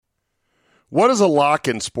What is a lock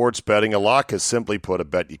in sports betting? A lock is simply put a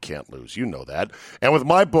bet you can't lose. You know that. And with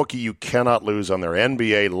MyBookie, you cannot lose on their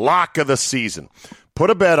NBA lock of the season. Put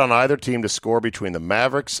a bet on either team to score between the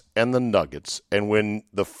Mavericks and the Nuggets. And when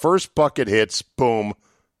the first bucket hits, boom,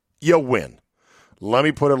 you win. Let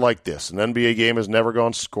me put it like this. An NBA game has never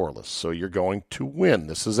gone scoreless, so you're going to win.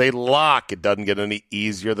 This is a lock. It doesn't get any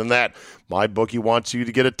easier than that. MyBookie wants you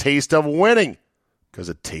to get a taste of winning, because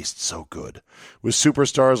it tastes so good. With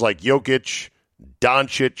superstars like Jokic,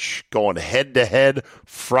 Doncic going head-to-head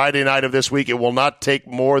Friday night of this week, it will not take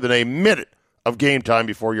more than a minute of game time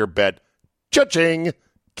before your bet, cha-ching,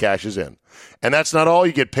 cashes in. And that's not all.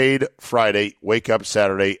 You get paid Friday, wake up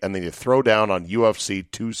Saturday, and then you throw down on UFC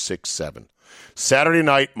 267. Saturday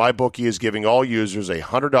night, MyBookie is giving all users a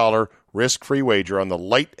 $100 risk-free wager on the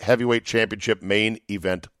light heavyweight championship main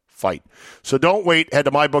event fight. So don't wait. Head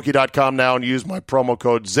to MyBookie.com now and use my promo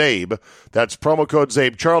code ZABE. That's promo code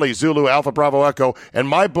ZABE, Charlie, Zulu, Alpha, Bravo, Echo, and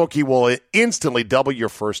MyBookie will instantly double your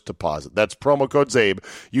first deposit. That's promo code ZABE.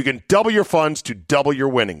 You can double your funds to double your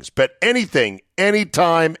winnings. Bet anything,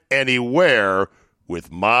 anytime, anywhere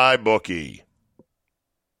with MyBookie.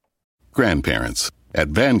 Grandparents. At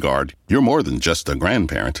Vanguard, you're more than just a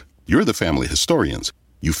grandparent. You're the family historians.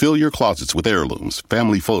 You fill your closets with heirlooms,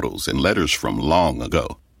 family photos, and letters from long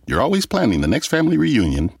ago. You're always planning the next family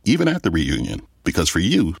reunion, even at the reunion. Because for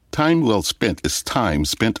you, time well spent is time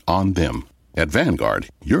spent on them. At Vanguard,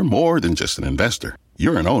 you're more than just an investor.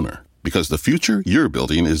 You're an owner. Because the future you're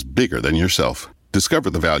building is bigger than yourself.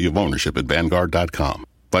 Discover the value of ownership at Vanguard.com.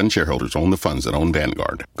 Fund shareholders own the funds that own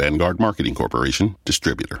Vanguard. Vanguard Marketing Corporation,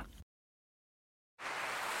 distributor.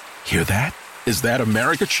 Hear that? Is that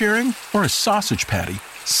America cheering or a sausage patty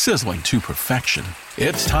sizzling to perfection?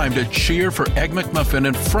 It's time to cheer for Egg McMuffin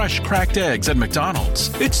and fresh cracked eggs at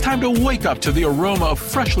McDonald's. It's time to wake up to the aroma of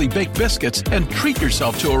freshly baked biscuits and treat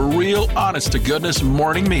yourself to a real honest-to-goodness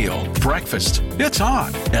morning meal. Breakfast, it's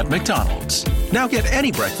on at McDonald's. Now get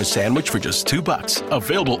any breakfast sandwich for just $2.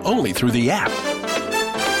 Available only through the app.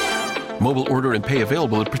 Mobile order and pay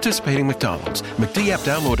available at participating McDonald's. McD app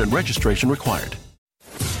download and registration required.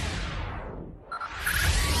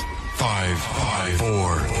 5,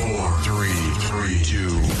 4, 3, 2,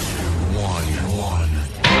 1.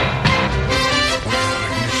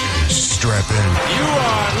 Strap in. You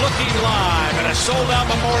are looking live at a sold-out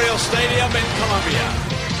Memorial Stadium in Columbia.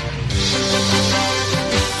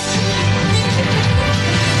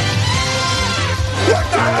 What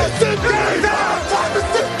time is it? Game time! Time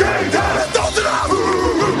is it? Game time! It's nothing out!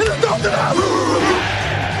 It's nothing out!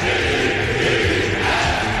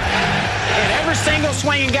 Single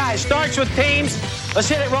swinging guy. Starts with teams. Let's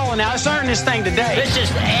hit it rolling now. Let's earn this thing today. This is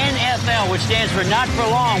NFL, which stands for not for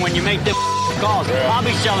long when you make the calls. I'll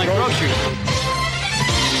be selling groceries.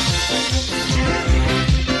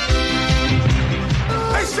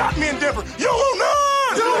 They shot me in Denver. You will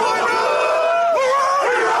not! You will not!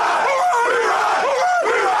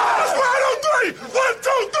 Let's ride on 3! 1,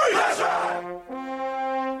 2, 3! Let's ride!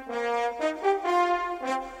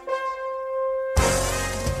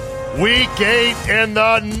 Week 8 in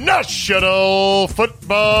the National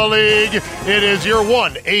Football League. It is your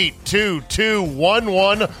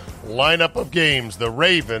 1-8-2-2-1-1 lineup of games. The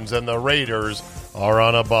Ravens and the Raiders are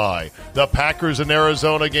on a bye. The Packers and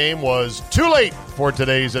Arizona game was too late for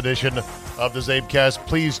today's edition of the Zabecast.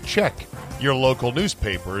 Please check your local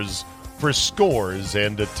newspapers for scores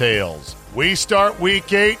and details. We start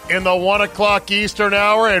Week 8 in the 1 o'clock Eastern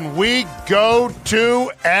hour, and we go to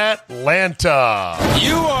Atlanta.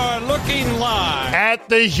 You are looking live At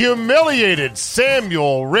the humiliated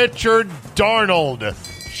Samuel Richard Darnold.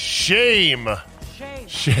 Shame.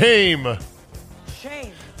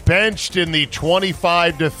 Benched in the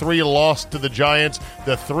 25-3 loss to the Giants.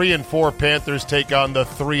 The 3-4 Panthers take on the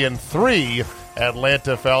 3-3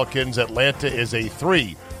 Atlanta Falcons. Atlanta is a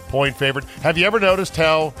 3-point favorite. Have you ever noticed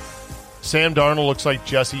how Sam Darnold looks like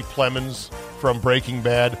Jesse Plemons from Breaking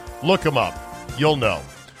Bad? Look him up. You'll know.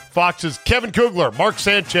 Fox's Kevin Kugler, Mark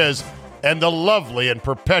Sanchez, and the lovely and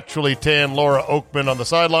perpetually tan Laura Oakman on the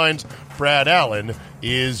sidelines. Brad Allen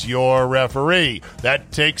is your referee.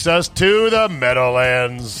 That takes us to the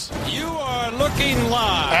Meadowlands. You are looking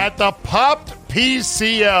live At the popped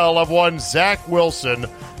PCL of one Zach Wilson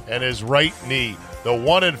and his right knee. The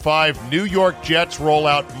 1-5 New York Jets roll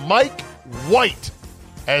out Mike White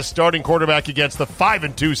as starting quarterback against the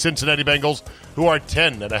 5-2 Cincinnati Bengals, who are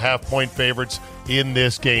 10.5-point favorites in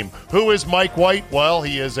this game. Who is Mike White? Well,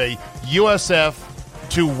 he is a USF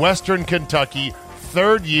to Western Kentucky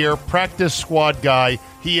third-year practice squad guy.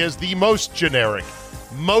 He is the most generic,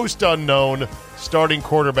 most unknown starting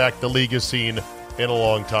quarterback the league has seen in a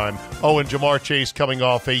long time. Oh, and Jamar Chase coming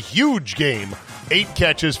off a huge game. 8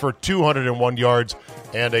 catches for 201 yards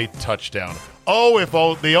and a touchdown. Oh, if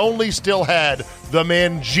they only still had the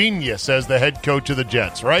man genius as the head coach of the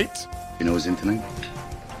Jets, right? You know his internet?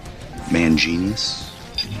 Man genius.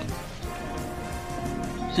 He's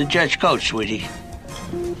the Jets coach, sweetie.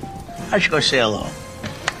 I should go say hello.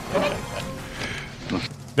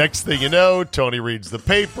 Next thing you know, Tony reads the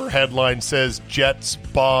paper. Headline says Jets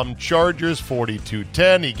bomb Chargers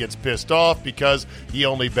 42-10. He gets pissed off because he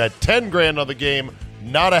only bet $10,000 on the game,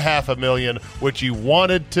 not $500,000, which he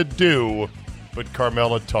wanted to do, but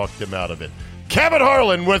Carmela talked him out of it. Kevin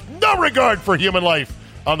Harlan with no regard for human life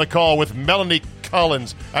on the call with Melanie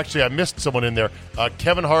Collins. Actually, I missed someone in there.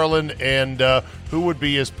 Kevin Harlan and who would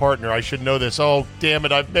be his partner? I should know this. Oh, damn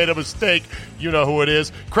it. I've made a mistake. You know who it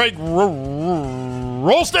is. Craig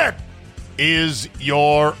Rolstad is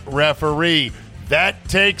your referee. That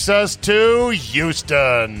takes us to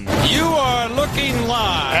Houston. You are looking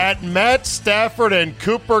live At Matt Stafford and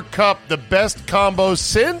Cooper Kupp, the best combo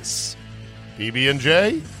since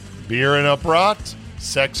PB&J, beer and a brat,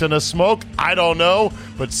 sex and a smoke. I don't know,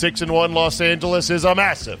 but 6-1 Los Angeles is a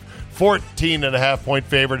massive 14.5-point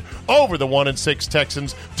favorite over the 1-6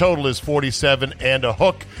 Texans. Total is 47 and a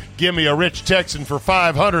hook. Give me a rich Texan for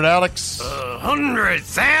 500, Alex.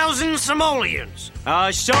 100,000 simoleons.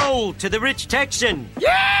 Sold to the rich Texan.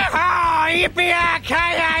 Yeah!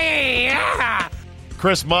 Yippee-ki-yay! Yeah!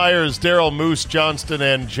 Chris Myers, Daryl Moose Johnston,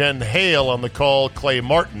 and Jen Hale on the call. Clay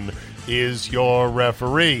Martin is your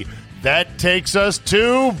referee. That takes us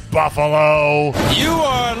to Buffalo. You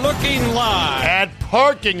are looking live At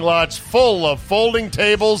parking lots full of folding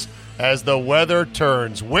tables as the weather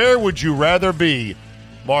turns. Where would you rather be,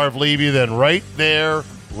 Marv Levy, than right there,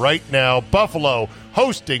 right now? Buffalo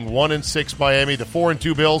hosting 1-6 Miami. The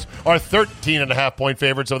 4-2 Bills are 13.5-point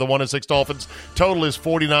favorites of the 1-6 Dolphins. Total is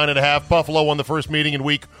 49.5. Buffalo won the first meeting in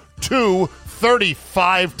week 2,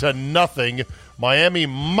 35-0. Miami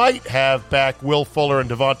might have back Will Fuller and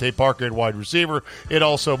Devontae Parker at wide receiver. It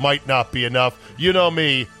also might not be enough. You know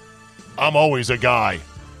me, I'm always a guy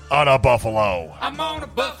on a Buffalo. I'm on a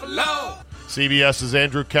Buffalo. CBS's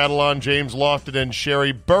Andrew Catalan, James Lofton, and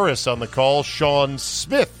Sherry Burris on the call. Sean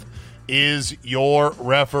Smith is your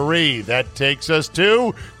referee. That takes us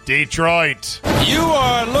to Detroit. You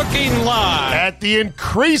are looking live At the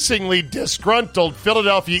increasingly disgruntled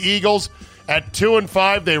Philadelphia Eagles. At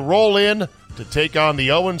 2-5, they roll in to take on the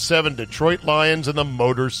 0-7 Detroit Lions in the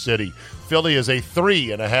Motor City. Philly is a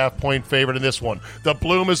 3.5-point favorite in this one. The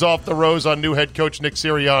bloom is off the rose on new head coach Nick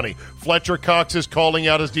Sirianni. Fletcher Cox is calling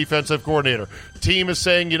out his defensive coordinator. Team is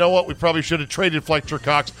saying, you know what, we probably should have traded Fletcher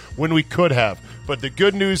Cox when we could have. But the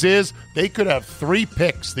good news is they could have 3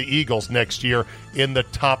 picks, the Eagles, next year in the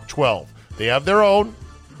top 12. They have their own,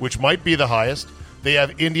 which might be the highest. They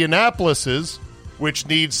have Indianapolis's, which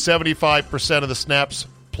needs 75% of the snaps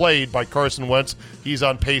played by Carson Wentz. He's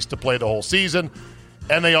on pace to play the whole season.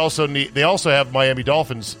 And they also have Miami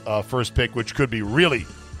Dolphins' first pick, which could be really,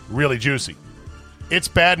 really juicy. It's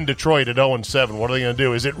bad in Detroit at 0-7. What are they going to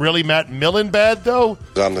do? Is it really Matt Millen bad, though?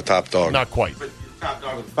 I'm the top dog. Not quite. Top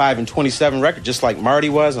dog with 5-27 record, just like Marty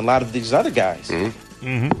was and a lot of these other guys. Mm-hmm.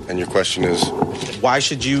 Mm-hmm. And your question is? Why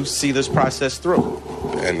should you see this process through?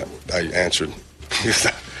 And I answered,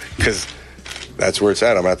 because that's where it's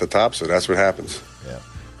at. I'm at the top, so that's what happens.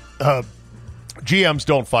 Yeah. GMs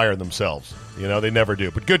don't fire themselves. You know, they never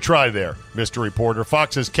do. But good try there, Mr. Reporter.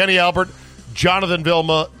 Fox's Kenny Albert, Jonathan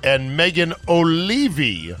Vilma, and Megan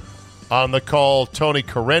O'Leary on the call. Tony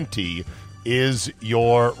Correnti is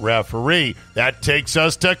your referee. That takes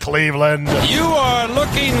us to Cleveland. You are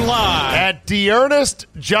looking live At Dearnest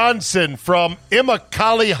Johnson from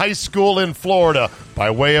Immokalee High School in Florida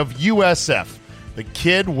by way of USF. The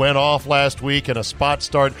kid went off last week in a spot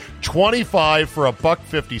start, 25 for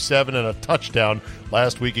 $157 and a touchdown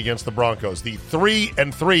last week against the Broncos. The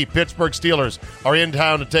 3-3 Pittsburgh Steelers are in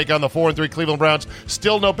town to take on the 4-3 Cleveland Browns.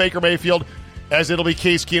 Still no Baker Mayfield, as it'll be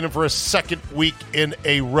Case Keenum for a second week in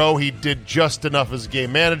a row. He did just enough as a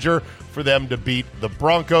game manager for them to beat the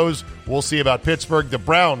Broncos. We'll see about Pittsburgh. The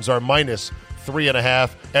Browns are minus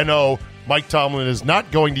 3.5. And no, Mike Tomlin is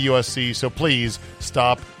not going to USC, so please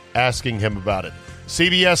stop asking him about it.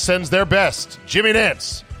 CBS sends their best, Jimmy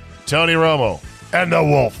Nantz, Tony Romo, and the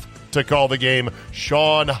Wolf to call the game.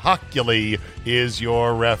 Sean Hockley is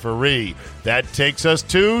your referee. That takes us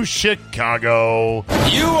to Chicago.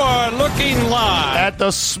 You are looking live At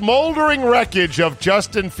the smoldering wreckage of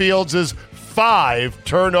Justin Fields'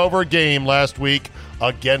 5-turnover game last week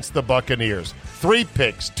against the Buccaneers. 3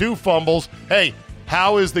 picks, 2 fumbles. Hey,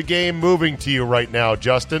 how is the game moving to you right now,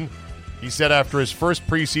 Justin? He said after his first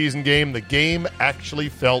preseason game, the game actually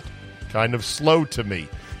felt kind of slow to me.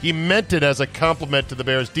 He meant it as a compliment to the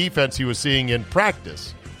Bears' defense he was seeing in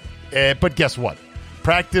practice. But guess what?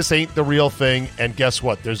 Practice ain't the real thing, and guess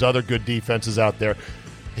what? There's other good defenses out there.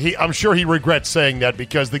 I'm sure he regrets saying that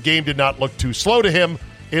because the game did not look too slow to him.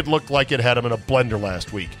 It looked like it had him in a blender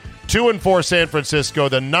last week. 2-4 San Francisco.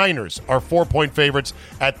 The Niners are 4-point favorites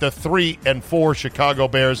at the 3-4 Chicago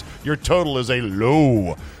Bears. Your total is a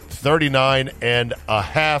low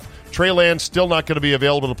 39.5. Trey Lance still not going to be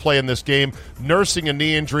available to play in this game, nursing a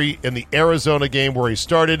knee injury in the Arizona game where he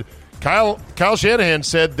started. Kyle Shanahan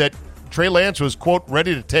said that Trey Lance was, quote,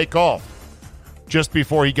 ready to take off just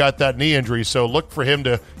before he got that knee injury, so look for him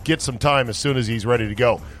to get some time as soon as he's ready to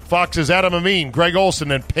go. Fox's Adam Amin, Greg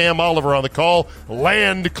Olson, and Pam Oliver on the call.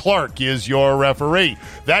 Land Clark is your referee.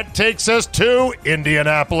 That takes us to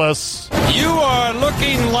Indianapolis. You are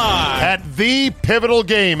looking live at the pivotal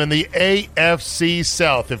game in the AFC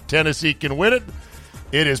South. If Tennessee can win it,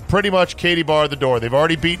 it is pretty much Katie bar the door. They've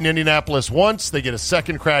already beaten Indianapolis once. They get a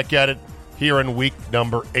second crack at it here in week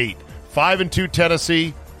number 8. 5-2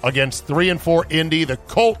 Tennessee against 3-4 Indy. The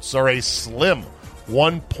Colts are a slim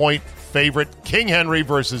 1-point favorite. King Henry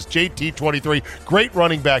versus JT23. Great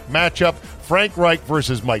running back matchup. Frank Reich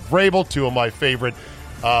versus Mike Vrabel, two of my favorite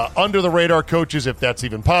under-the-radar coaches, if that's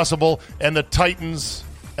even possible. And the Titans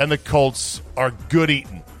and the Colts are good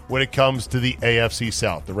eating when it comes to the AFC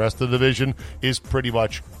South. The rest of the division is pretty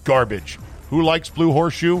much garbage. Who likes Blue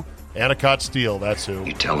Horseshoe? Anacott Steel, that's who.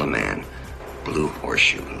 You tell a man Blue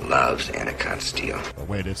Horseshoe loves Anacott Steel. Oh,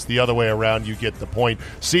 wait, it's the other way around. You get the point.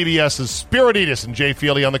 CBS's Spiriditas and Jay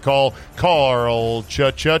Feely on the call. Carl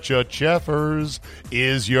Cheffers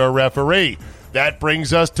is your referee. That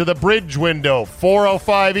brings us to the bridge window,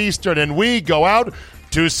 4:05 Eastern, and we go out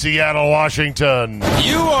to Seattle, Washington.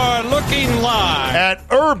 You are looking live at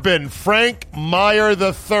Urban Frank Meyer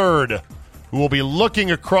III, who will be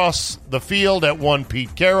looking across the field at one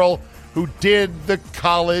Pete Carroll, who did the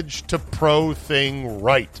college to pro thing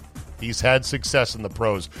right. He's had success in the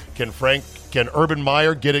pros. Can Urban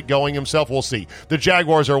Meyer get it going himself? We'll see. The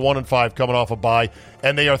Jaguars are 1-5 coming off a bye,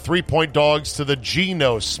 and they are 3-point dogs to the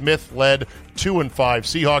Geno Smith-led 2-5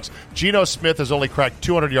 Seahawks. Geno Smith has only cracked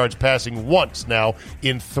 200 yards passing once now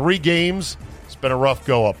in 3 games. It's been a rough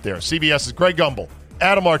go up there. CBS's Greg Gumbel,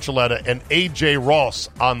 Adam Archuleta, and A.J. Ross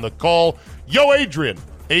on the call. Yo, Adrian!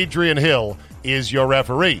 Adrian Hill is your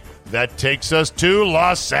referee. That takes us to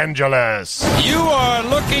Los Angeles. You are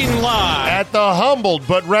looking live at the humbled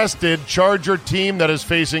but rested Charger team that is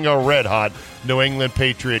facing a red-hot New England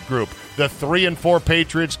Patriot group. The 3-4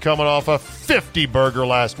 Patriots coming off a 50-burger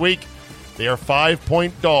last week. They are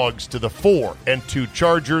 5-point dogs to the 4-2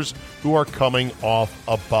 Chargers, who are coming off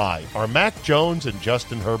a bye. Are Mac Jones and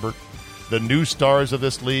Justin Herbert the new stars of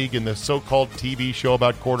this league in the so-called TV show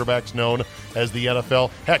about quarterbacks known as the NFL?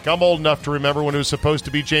 Heck, I'm old enough to remember when it was supposed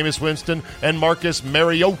to be Jameis Winston and Marcus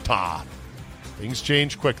Mariota. Things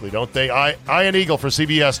change quickly, don't they? Ian Eagle for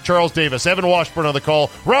CBS, Charles Davis, Evan Washburn on the call.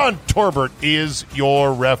 Ron Torbert is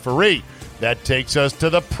your referee. That takes us to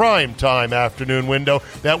the primetime afternoon window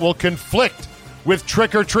that will conflict with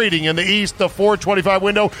trick-or-treating in the East, the 4:25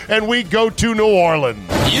 window, and we go to New Orleans.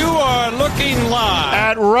 You are looking live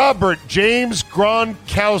at Robert James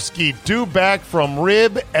Gronkowski, due back from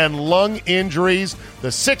rib and lung injuries. The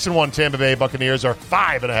 6-1 Tampa Bay Buccaneers are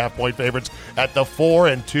 5.5-point favorites at the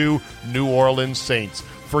 4-2 New Orleans Saints.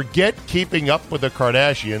 Forget keeping up with the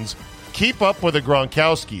Kardashians. Keep up with the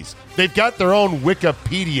Gronkowskis. They've got their own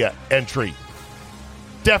Wikipedia entry.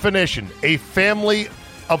 Definition: a family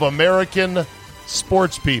of American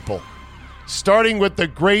sports people, starting with the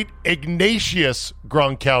great Ignatius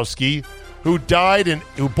Gronkowski, who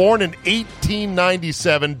born in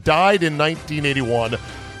 1897, died in 1981,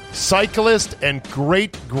 cyclist and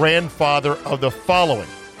great-grandfather of the following: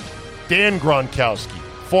 Dan Gronkowski,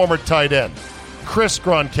 former tight end; Chris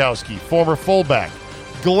Gronkowski, former fullback;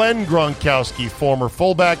 Glenn Gronkowski, former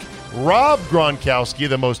fullback; Rob Gronkowski,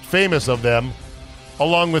 the most famous of them,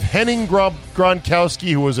 along with Henning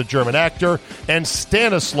Gronkowski, who was a German actor, and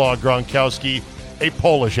Stanislaw Gronkowski, a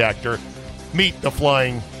Polish actor. Meet the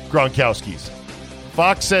Flying Gronkowskis.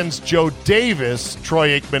 Fox sends Joe Davis,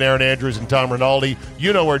 Troy Aikman, Aaron Andrews, and Tom Rinaldi.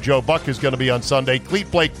 You know where Joe Buck is going to be on Sunday. Clete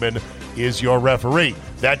Blakeman is your referee.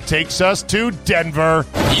 That takes us to Denver.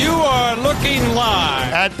 You are looking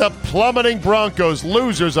live at the plummeting Broncos,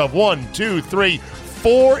 losers of 1, 2, 3,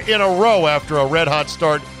 4 in a row after a red-hot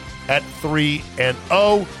start at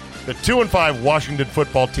 3-0. The 2-5 Washington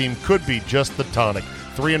football team could be just the tonic.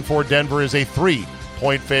 3-4 Denver is a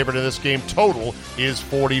 3-point favorite in this game. Total is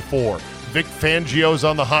 44. Vic Fangio's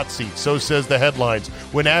on the hot seat, so says the headlines.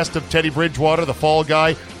 When asked of Teddy Bridgewater, the fall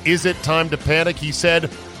guy, is it time to panic? He said,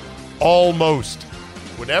 almost.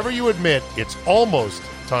 Whenever you admit it's almost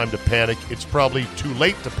time to panic, it's probably too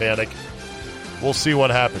late to panic. We'll see what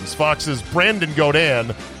happens. Fox's Brandon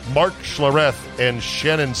Gaudin, Mark Schlereth, and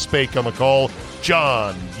Shannon Spake on the call.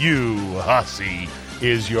 John U. Hussey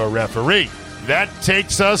is your referee. That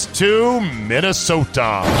takes us to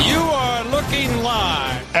Minnesota. You are looking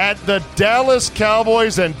live at the Dallas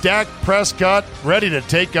Cowboys and Dak Prescott ready to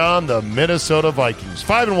take on the Minnesota Vikings.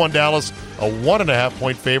 5-1 Dallas, a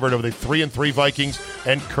 1.5-point favorite over the 3-3 Vikings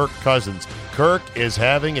and Kirk Cousins. Kirk is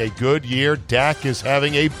having a good year. Dak is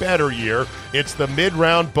having a better year. It's the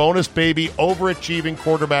mid-round bonus baby overachieving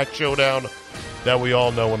quarterback showdown that we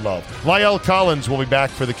all know and love. La'el Collins will be back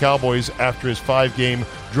for the Cowboys after his 5-game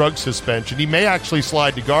drug suspension. He may actually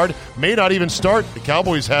slide to guard, may not even start. The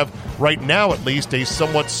Cowboys have, right now at least, a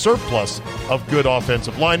somewhat surplus of good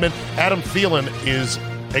offensive linemen. Adam Thielen is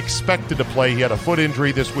expected to play. He had a foot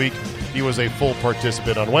injury this week. He was a full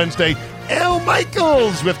participant on Wednesday. Al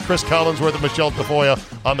Michaels with Chris Collinsworth and Michelle Tafoya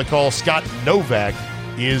on the call. Scott Novak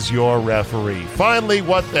is your referee. Finally,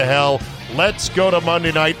 what the hell? Let's go to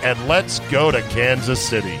Monday night and let's go to Kansas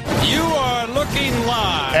City. You are looking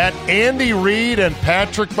live at Andy Reid and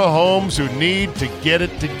Patrick Mahomes, who need to get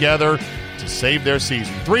it together to save their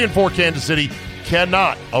season. 3-4 Kansas City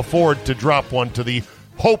cannot afford to drop one to the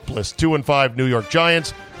hopeless 2-5 New York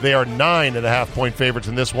Giants. They are 9.5-point favorites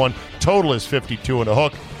in this one. Total is 52 and a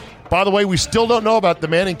hook. By the way, we still don't know about the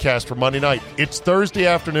Manning cast for Monday night. It's Thursday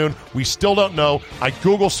afternoon. We still don't know. I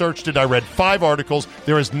Google searched it. I read 5 articles.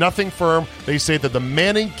 There is nothing firm. They say that the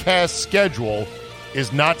Manning cast schedule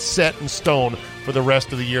is not set in stone for the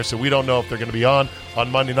rest of the year, so we don't know if they're going to be on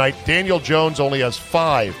Monday night. Daniel Jones only has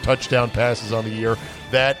 5 touchdown passes on the year.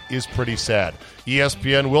 That is pretty sad.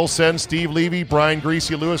 ESPN will send Steve Levy, Brian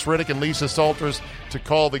Greasy, Lewis Riddick, and Lisa Salters to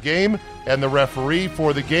call the game, and the referee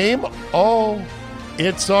for the game,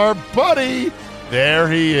 it's our buddy. There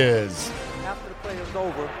he is. After the play is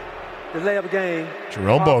over, the layup game.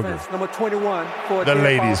 Jerome Boger. Number 21 for the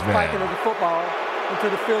ladies' man. Spiking of the football into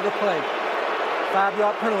the field of play.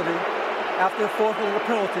 5-yard penalty. After the fourth of the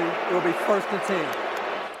penalty, it will be 1st and 10.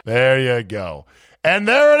 There you go. And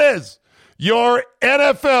there it is. Your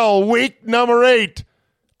NFL week number 8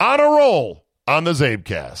 on a roll on the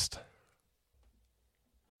Zabecast.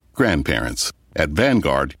 Grandparents. At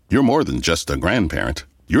Vanguard, you're more than just a grandparent.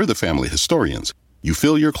 You're the family historians. You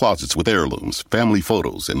fill your closets with heirlooms, family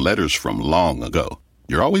photos, and letters from long ago.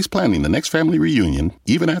 You're always planning the next family reunion,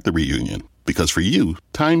 even at the reunion. Because for you,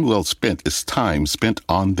 time well spent is time spent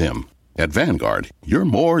on them. At Vanguard, you're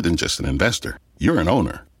more than just an investor. You're an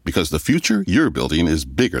owner. Because the future you're building is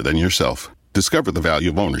bigger than yourself. Discover the value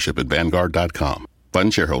of ownership at Vanguard.com.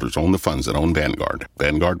 Fund shareholders own the funds that own Vanguard.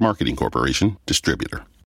 Vanguard Marketing Corporation, distributor.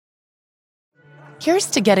 Here's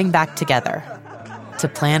to getting back together. To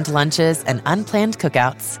planned lunches and unplanned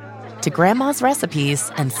cookouts. To grandma's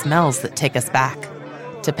recipes and smells that take us back.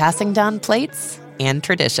 To passing down plates and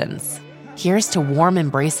traditions. Here's to warm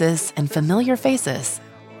embraces and familiar faces.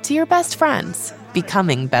 To your best friends,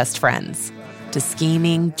 becoming best friends. To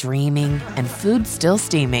scheming, dreaming, and food still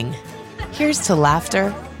steaming. Here's to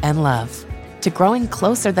laughter and love. To growing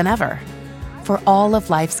closer than ever. For all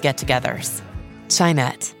of life's get-togethers.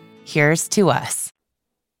 Chinette, here's to us.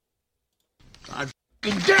 God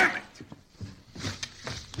damn it!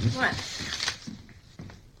 What?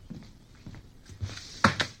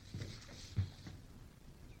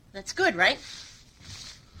 That's good, right?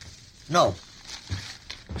 No.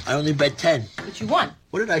 I only bet 10. But you won.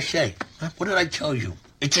 What did I say? Huh? What did I tell you?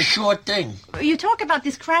 It's a sure thing. You talk about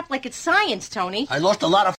this crap like it's science, Tony. I lost a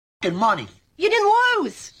lot of f***ing money. You didn't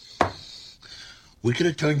lose. We could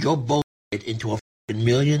have turned your bullshit into a f***ing $1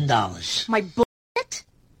 million. My bullshit?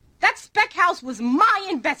 That spec house was my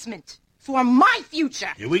investment. For my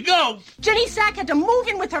future. Here we go. Jenny Sack had to move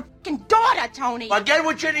in with her f***ing daughter, Tony. Again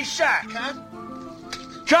with Jenny Sack, huh?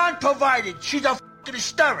 John provided. She's a f***ing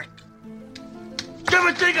hysteric.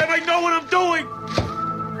 Never think I might know what I'm doing.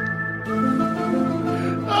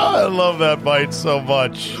 Oh, I love that bite so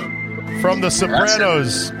much. From The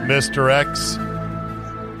Sopranos, Mr. X.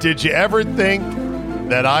 Did you ever think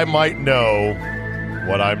that I might know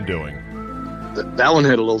what I'm doing? That one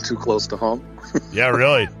hit a little too close to home. Yeah,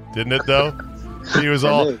 really. Didn't it, though? He was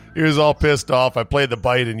all pissed off. I played the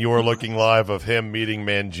bite, and you were looking live of him meeting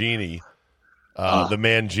Mangini, the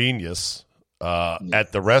man genius,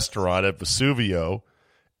 at the restaurant at Vesuvio.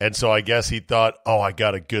 And so I guess he thought, I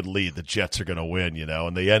got a good lead. The Jets are going to win,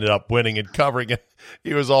 and they ended up winning and covering it.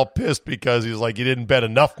 He was all pissed because he was like, you didn't bet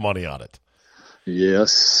enough money on it.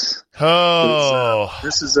 Yes. Oh.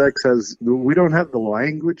 Mrs. X has, we don't have the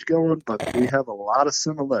language going, but we have a lot of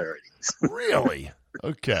similarities. Really?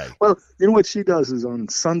 Okay. Well, you know what she does is on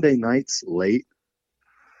Sunday nights late,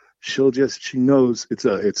 she knows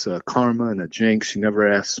it's a karma and a jinx. She never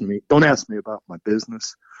don't ask me about my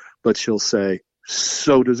business, but she'll say,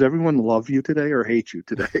 so does everyone love you today or hate you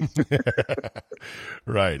today?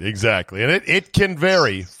 Right, exactly. And it can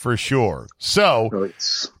vary for sure. So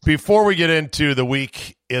before we get into the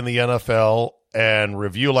week in the NFL and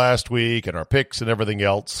review last week and our picks and everything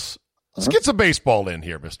else, let's get some baseball in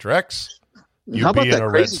here, Mr. X. You How about being that a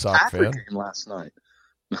Red crazy Sox Patrick fan. game last night?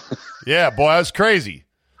 Yeah, boy, that was crazy.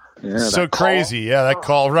 Yeah, so that call. crazy. Yeah, that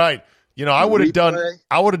call. Right. You know, I would have done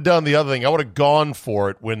the other thing. I would have gone for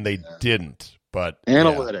it when they didn't. But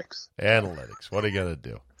analytics. Yeah, analytics. What are you gonna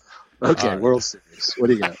do? Okay, right. World Series. What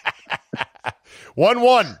do you got?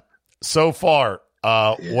 1-1 so far.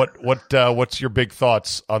 What's your big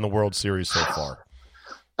thoughts on the World Series so far?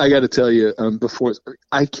 I got to tell you, before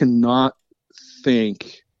I cannot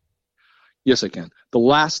think. Yes, I can. The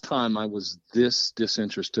last time I was this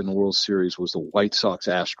disinterested in the World Series was the White Sox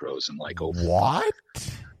Astros in like What?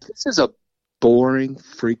 This is a boring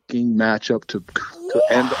freaking matchup to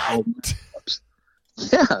end all matchups.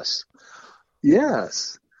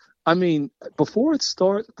 Yes. I mean, before it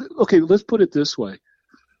starts, okay, let's put it this way.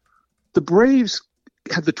 The Braves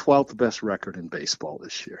had the 12th best record in baseball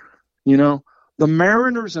this year. You know, the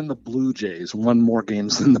Mariners and the Blue Jays won more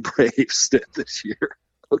games than the Braves did this year.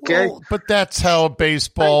 Okay, well, but that's how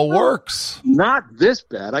baseball works. Not this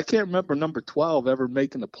bad. I can't remember number 12 ever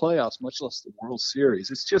making the playoffs, much less the World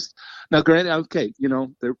Series. It's just now, granted, okay, you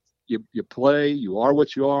know, you play, you are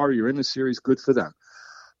what you are, you're in the series, good for them.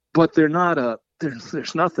 But they're not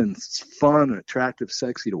there's nothing fun, attractive,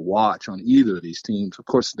 sexy to watch on either of these teams. Of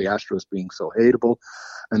course, the Astros being so hateable,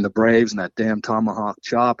 and the Braves and that damn tomahawk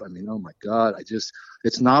chop. I mean, oh my God,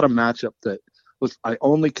 it's not a matchup that. I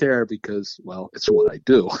only care because, well, it's what I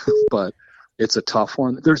do, but it's a tough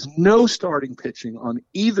one. There's no starting pitching on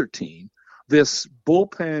either team. This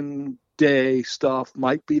bullpen day stuff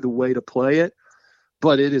might be the way to play it,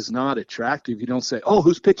 but it is not attractive. You don't say, oh,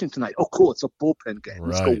 who's pitching tonight? Oh, cool, it's a bullpen game.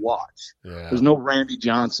 Let's go watch. Yeah. There's no Randy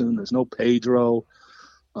Johnson. There's no Pedro.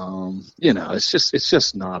 You know, it's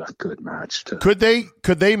just not a good match. Could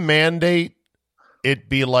they mandate it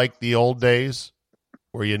be like the old days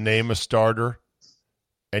where you name a starter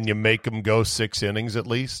and you make them go 6 innings at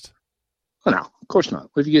least? Well, no, of course not.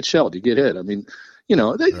 If you get shelled, you get hit. I mean, you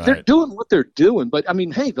know, they're doing what they're doing. But, I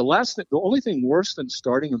mean, hey, the only thing worse than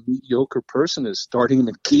starting a mediocre person is starting him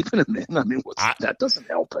and keeping him in. I mean, that doesn't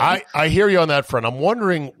help. I hear you on that front. I'm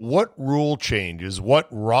wondering what rule changes, what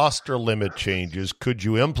roster limit changes could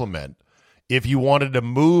you implement if you wanted to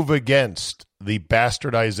move against the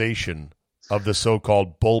bastardization of the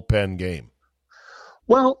so-called bullpen game?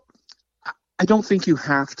 Well, I don't think you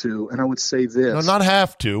have to, and I would say this. No, not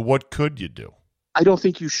have to. What could you do? I don't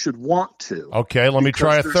think you should want to. Okay, let me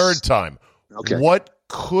try a third time. Okay. What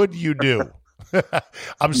could you do?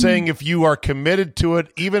 I'm saying if you are committed to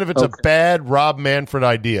it, even if it's a bad Rob Manfred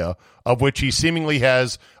idea, of which he seemingly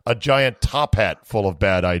has a giant top hat full of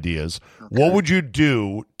bad ideas, what would you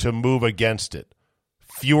do to move against it?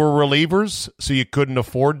 Fewer relievers so you couldn't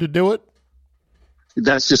afford to do it?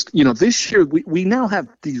 That's just, you know, this year we now have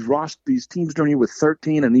these teams during with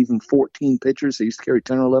 13 and even 14 pitchers. They used to carry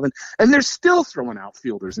 10 or 11, and they're still throwing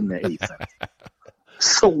outfielders in the 8th inning.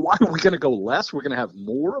 So why are we going to go less? We're going to have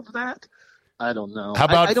more of that? I don't know. How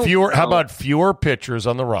about fewer pitchers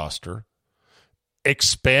on the roster?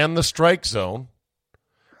 Expand the strike zone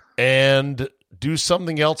and do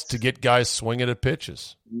something else to get guys swinging at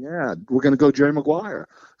pitches. Yeah, we're going to go Jerry Maguire.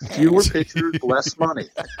 Fewer pitchers, less money.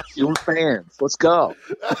 Fewer fans. Let's go.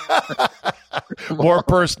 More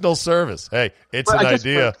personal service. Hey, it's an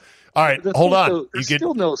idea. All right, hold on. There's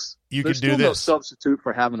still no substitute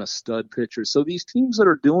for having a stud pitcher. So these teams that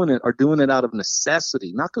are doing it out of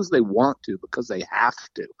necessity, not because they want to, because they have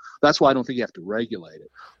to. That's why I don't think you have to regulate it.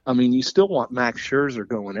 I mean, you still want Max Scherzer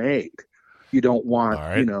going 8. You don't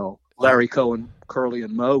want, you know, Larry Cohen, Curly,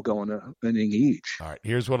 and Mo going an inning each. All right,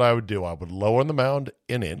 here's what I would do. I would lower the mound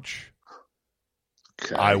an inch.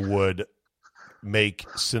 Okay. I would make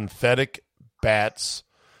synthetic bats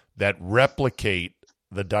that replicate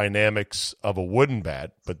the dynamics of a wooden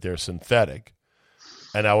bat, but they're synthetic.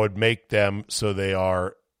 And I would make them so they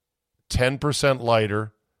are 10%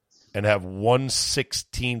 lighter and have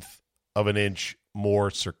 1/16 of an inch more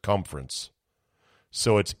circumference.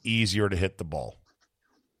 So it's easier to hit the ball.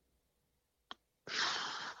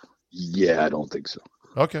 Yeah, I don't think so.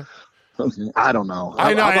 Okay. Okay. I don't know.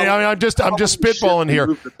 I know. I'm just spitballing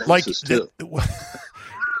here. Like,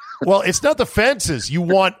 well, it's not the fences. You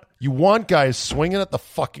want guys swinging at the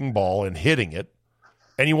fucking ball and hitting it,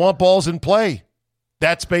 and you want balls in play.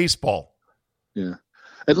 That's baseball. Yeah.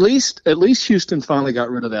 At least Houston finally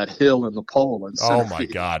got rid of that hill in the pole. Oh my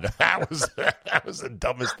God, that was the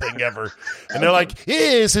dumbest thing ever. And they're like,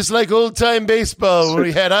 "Yes, it's like old time baseball where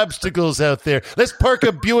we had obstacles out there. Let's park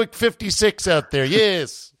a Buick 56 out there."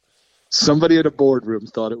 Yes. Somebody at a boardroom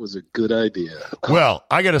thought it was a good idea. Well,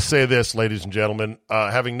 I got to say this, ladies and gentlemen,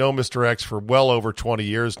 having known Mr. X for well over 20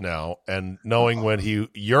 years now, and knowing when he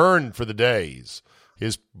yearned for the days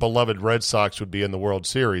his beloved Red Sox would be in the World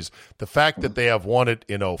Series, the fact that they have won it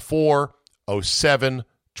in 2004, 2007,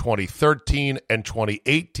 2013, and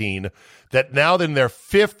 2018, that now in their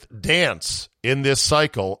fifth dance in this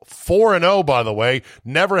cycle, 4-0, by the way,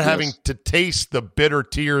 never having to taste the bitter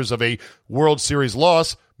tears of a World Series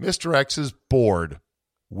loss, Mr. X is bored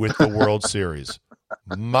with the World Series.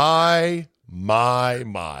 My.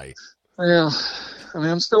 Well, I mean,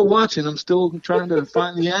 I'm still watching. I'm still trying to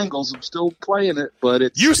find the angles. I'm still playing it, but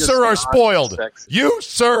it's you, sir, are spoiled. You,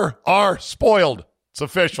 sir, are spoiled. It's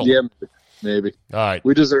official. Yeah, maybe. All right.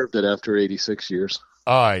 We deserved it after 86 years.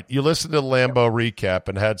 All right. You listened to the Lambeau recap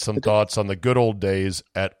and had some thoughts on the good old days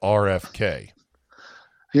at RFK.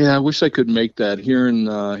 Yeah, I wish I could make that. Hearing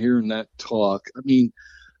that talk. I mean,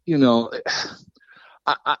 you know,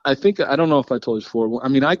 I think, I don't know if I told you before. I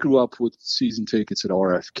mean, I grew up with season tickets at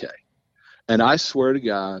RFK. And I swear to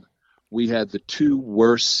God, we had the two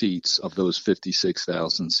worst seats of those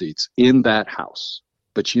 56,000 seats in that house.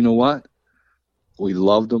 But you know what? We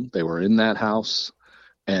loved them. They were in that house,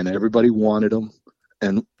 and everybody wanted them.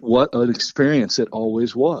 And what an experience it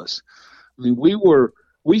always was. I mean,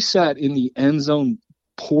 we sat in the end zone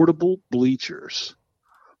portable bleachers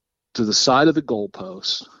to the side of the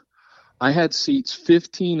goalpost. I had seats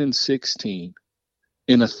 15 and 16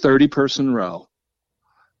 in a 30-person row.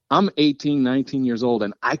 I'm 18, 19 years old,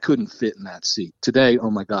 and I couldn't fit in that seat. Today,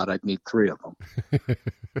 oh, my God, I'd need 3 of them.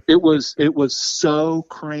 It was so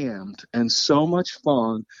crammed and so much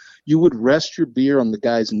fun. You would rest your beer on the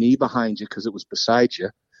guy's knee behind you because it was beside you,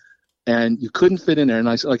 and you couldn't fit in there.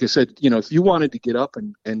 And like I said, you know, if you wanted to get up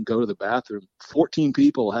and go to the bathroom, 14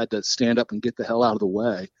 people had to stand up and get the hell out of the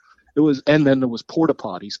way. And then there was porta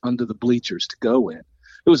potties under the bleachers to go in.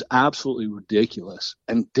 It was absolutely ridiculous,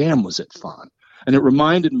 and damn, was it fun. And it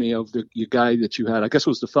reminded me of the guy that you had, I guess it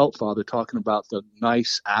was the Felt Father, talking about the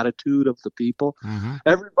nice attitude of the people. Mm-hmm.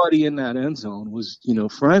 Everybody in that end zone was, you know,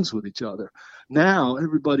 friends with each other. Now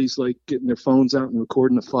everybody's like getting their phones out and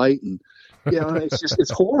recording the fight, and you know, it's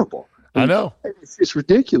horrible. I know. It's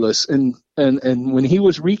ridiculous. And when he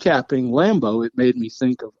was recapping Lambeau, it made me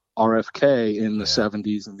think of RFK in the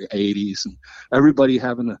 70s and the 80s, and everybody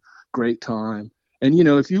having a great time. And you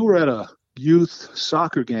know, if you were at a youth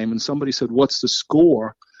soccer game and somebody said, "What's the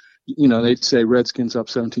score?" You know, they'd say Redskins up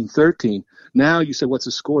 17-13. Now you say, "What's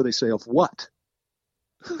the score?" They say, "Of what?"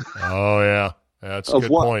 Oh yeah, that's a good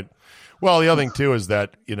point. Well, the other thing too is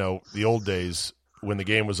that, you know, the old days when the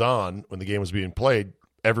game was on, when the game was being played,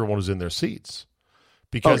 everyone was in their seats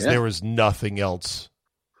because there was nothing else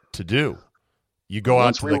to do. You go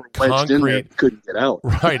out to the concrete, couldn't get out.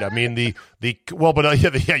 Right. I mean, it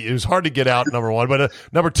was hard to get out, number one. But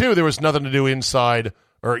number two, there was nothing to do inside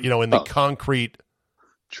or, you know, in the concrete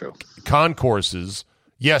concourses.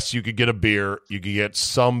 Yes, you could get a beer. You could get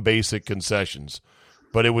some basic concessions.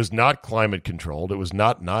 But it was not climate controlled. It was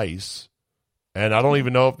not nice. And I don't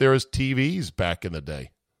even know if there was TVs back in the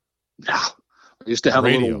day. No. I used to have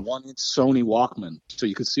a little 1-inch Sony Walkman so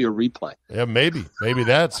you could see a replay. Yeah, maybe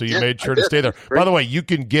that. So you made sure to stay there. By the way, you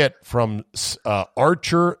can get from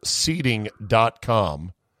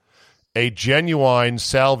archerseating.com a genuine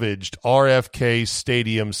salvaged RFK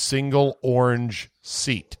Stadium single orange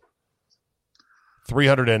seat.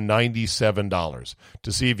 $397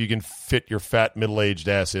 to see if you can fit your fat middle-aged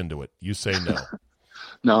ass into it. You say no.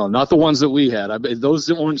 No, not the ones that we had. I mean, those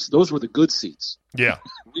were the good seats. Yeah.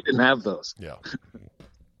 We didn't have those. Yeah.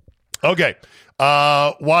 Okay.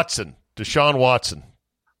 Watson, Deshaun Watson.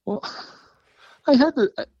 Well, I had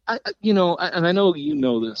to, and I know you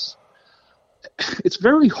know this. It's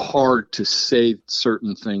very hard to say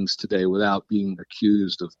certain things today without being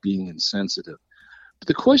accused of being insensitive. But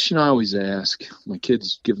the question I always ask, my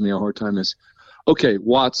kids give me a hard time, is, okay,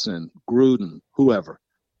 Watson, Gruden, whoever,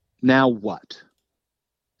 now what?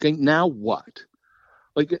 Okay, now what?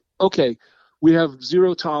 Like, okay, we have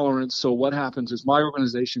zero tolerance, so what happens is my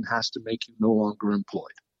organization has to make you no longer employed.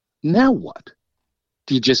 Now what?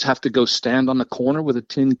 Do you just have to go stand on the corner with a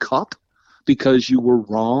tin cup because you were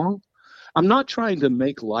wrong? I'm not trying to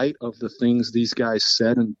make light of the things these guys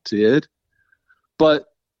said and did, but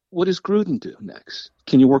what does Gruden do next?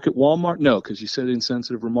 Can you work at Walmart? No, because you said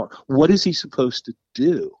insensitive remark. What is he supposed to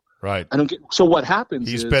do? Right. I don't get. So what happens?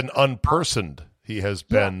 He's been unpersoned. He has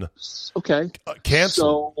been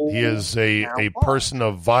canceled. So he is a person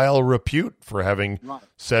of vile repute for having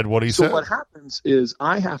said what he said. So what happens is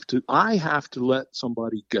I have to let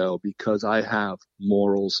somebody go because I have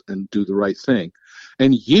morals and do the right thing,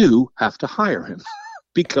 and you have to hire him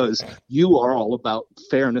because you are all about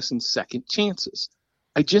fairness and second chances.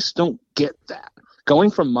 I just don't get that.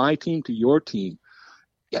 Going from my team to your team,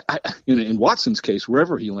 in Watson's case,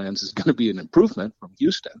 wherever he lands is going to be an improvement from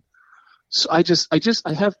Houston. So I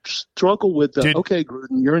have struggled with okay,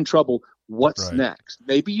 Gruden, you're in trouble. What's next?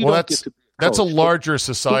 Maybe you don't get to be a coach. That's a larger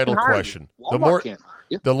societal question.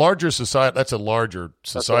 The larger society, that's a larger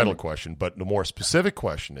societal question, but the more specific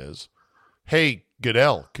question is, hey,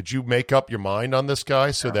 Goodell, could you make up your mind on this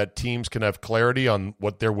guy so that teams can have clarity on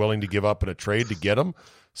what they're willing to give up in a trade to get him?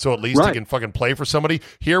 So at least he can fucking play for somebody.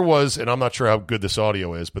 Here was, and I'm not sure how good this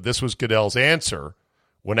audio is, but this was Goodell's answer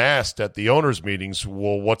when asked at the owners' meetings,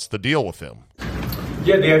 well, what's the deal with him?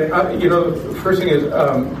 Yeah, Dan, the first thing is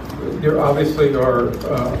there obviously are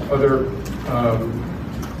other,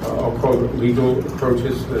 I'll call it legal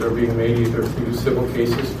approaches that are being made either through civil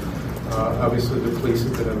cases. Obviously, the police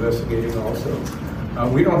have been investigating also.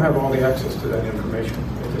 We don't have all the access to that information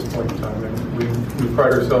at this point in time, and we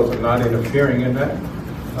pride ourselves on not interfering in that,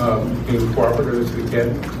 being cooperative as we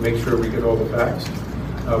can to make sure we get all the facts.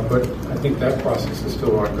 But I think that process is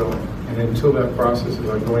still ongoing. And until that process is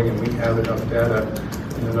ongoing and we have enough data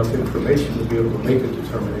and enough information to be able to make a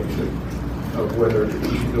determination of whether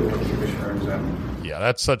we should go with commissioner exam. Yeah,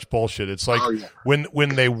 that's such bullshit. It's like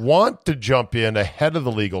when they want to jump in ahead of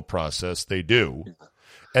the legal process, they do.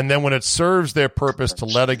 And then when it serves their purpose to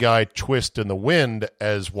let a guy twist in the wind,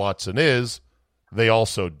 as Watson is, they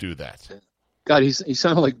also do that. God, he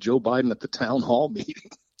sounded like Joe Biden at the town hall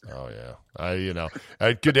meeting. Oh,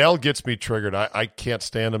 yeah. Goodell gets me triggered. I can't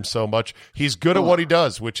stand him so much. He's good at what he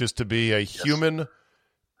does, which is to be a human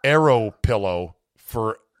arrow pillow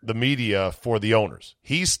for the media, for the owners.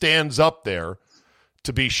 He stands up there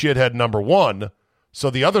to be shithead number one, so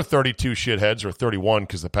the other 32 shitheads, or 31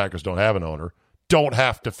 because the Packers don't have an owner, don't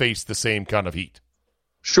have to face the same kind of heat.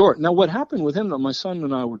 Sure. Now, what happened with him, though, my son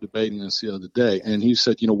and I were debating this the other day, and he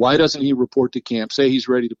said, why doesn't he report to camp, say he's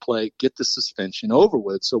ready to play, get the suspension over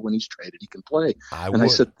with, so when he's traded, he can play? I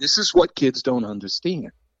said, this is what kids don't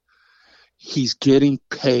understand. He's getting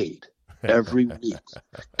paid every week.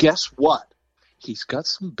 Guess what? He's got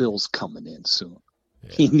some bills coming in soon.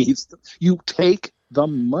 Yeah. He needs them. You take the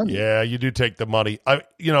money. Yeah, you do take the money.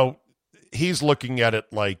 He's looking at it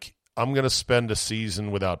like, I'm going to spend a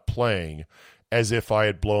season without playing, as if I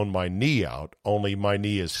had blown my knee out, only my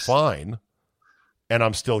knee is fine, and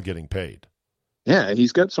I'm still getting paid. Yeah, and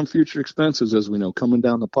he's got some future expenses, as we know, coming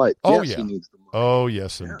down the pipe. Oh, yes, yeah. He needs the money. Oh,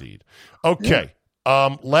 yes, indeed. Okay,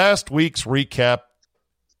 last week's recap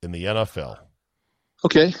in the NFL.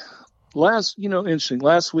 Okay, interesting.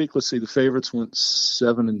 Last week, let's see, the favorites went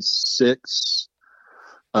 7-6.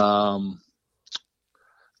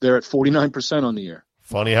 They're at 49% on the year.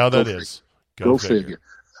 Funny how that is. Go figure.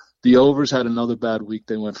 The overs had another bad week.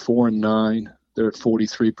 They went 4-9. They're at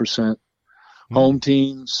 43%. Home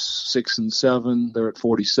teams 6-7. They're at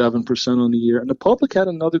 47% on the year. And the public had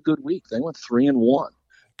another good week. They went 3-1. Okay.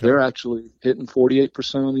 They're actually hitting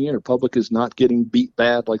 48% on the year. Public is not getting beat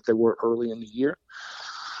bad like they were early in the year.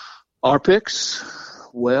 Our picks,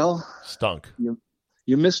 stunk.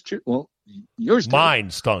 You missed yours.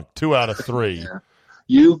 Mine stunk. 2 out of 3. Yeah.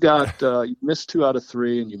 You got you missed 2 out of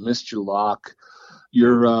 3, and you missed your lock.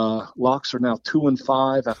 Your locks are now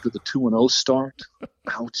 2-5 after the 2-0 start.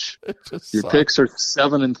 Ouch. Your picks are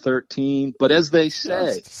 7-13. But as they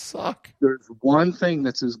say, there's one thing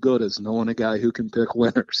that's as good as knowing a guy who can pick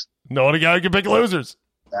winners. Knowing a guy who can pick losers.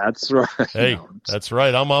 That's right. Hey, that's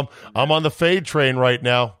right. I'm on the fade train right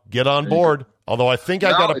now. Get on board. Although I think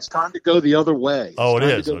it's time to go the other way. It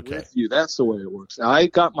is. Okay. With you. That's the way it works. I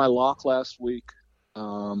got my lock last week.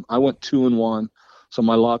 I went 2-1. So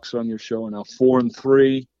my locks on your show are now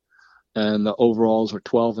 4-3, and the overalls are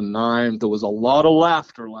 12-9. There was a lot of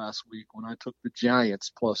laughter last week when I took the Giants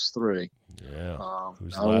 +3. Yeah,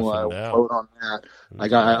 who's I vote on that.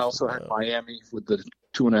 I also had Miami with the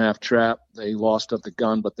 2.5 trap. They lost at the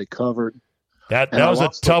gun, but they covered. That was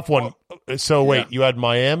a tough one. So wait, you had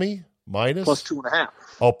Miami minus +2.5.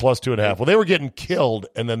 Oh, +2.5. Well, they were getting killed,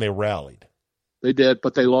 and then they rallied. They did,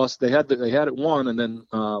 but they lost. They had it won, and then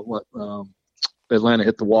Atlanta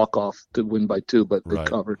hit the walk-off to win by 2, but they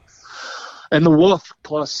covered. And the Wolf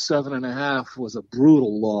plus 7.5 was a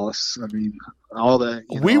brutal loss. I mean, all that.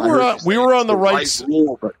 We were on the right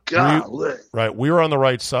rule, but golly. We were on the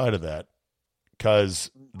right side of that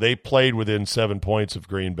because they played within 7 points of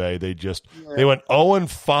Green Bay. They went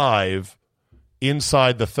 0-5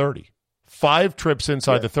 inside the 30. 5 trips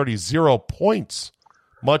inside the 30, 0 points,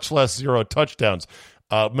 much less 0 touchdowns.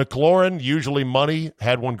 McLaurin, usually money,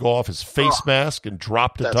 had one go off his face mask and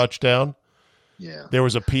dropped a touchdown. Yeah, there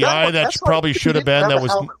was a PI that probably should have been. That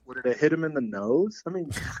was. Would it have hit him in the nose? I mean,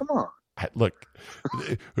 come on. Look,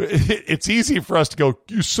 it's easy for us to go,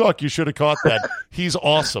 you suck, you should have caught that. He's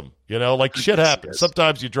awesome. Like shit happens.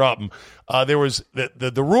 Sometimes you drop him. There was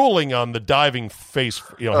the ruling on the diving face,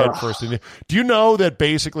 head first. Do you know that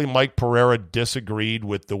basically Mike Pereira disagreed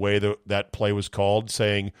with the way that play was called,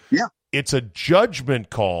 saying it's a judgment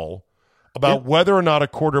call about whether or not a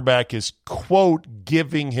quarterback is, quote,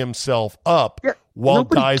 giving himself up while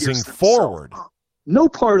diving forward. No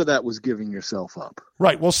part of that was giving yourself up.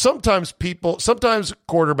 Right. Well, sometimes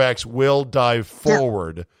quarterbacks will dive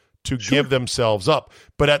forward to give themselves up.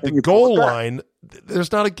 But at the goal line,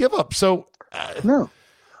 there's not a give up. So no.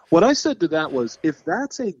 What I said to that was, if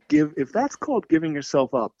that's called giving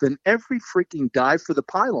yourself up, then every freaking dive for the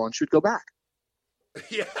pylon should go back.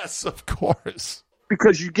 Yes, of course.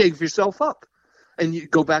 Because you gave yourself up. And you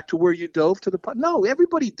go back to where you dove to the putt. No,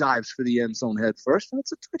 everybody dives for the end zone head first.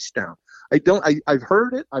 That's a touchdown. I've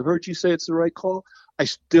heard it. I've heard you say it's the right call. I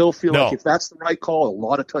still feel like if that's the right call, a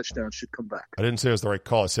lot of touchdowns should come back. I didn't say it was the right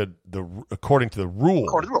call. I said according to the rule.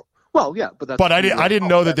 Well, yeah, but I didn't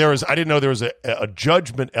know that there was a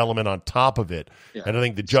judgment element on top of it, and I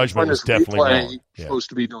think the judgment was definitely wrong. Supposed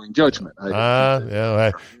to be doing judgment.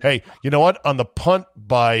 Hey, you know what? On the punt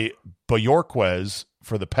by Bojorquez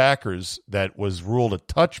for the Packers that was ruled a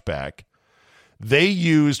touchback, they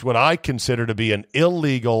used what I consider to be an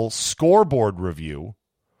illegal scoreboard review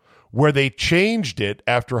where they changed it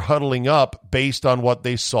after huddling up based on what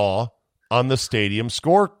they saw on the stadium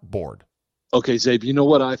scoreboard. Okay, Zabe, you know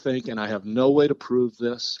what I think, and I have no way to prove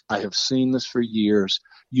this. I have seen this for years.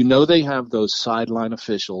 They have those sideline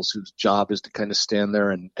officials whose job is to kind of stand there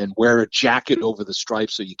and wear a jacket over the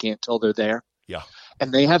stripes so you can't tell they're there. Yeah.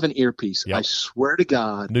 And they have an earpiece. Yep. I swear to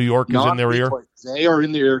God. New York is in their ear? They are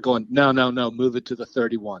in their ear going, no, move it to the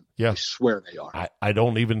 31. Yeah. I swear they are. I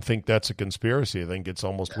don't even think that's a conspiracy. I think it's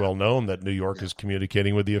almost well known that New York is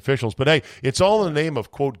communicating with the officials. But, hey, it's all in the name of,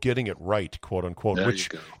 quote, getting it right, quote, unquote, which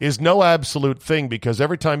is no absolute thing because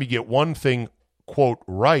every time you get one thing, quote,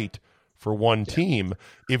 right for one team,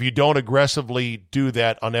 if you don't aggressively do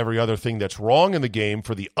that on every other thing that's wrong in the game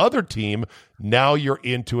for the other team, now you're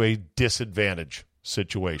into a disadvantage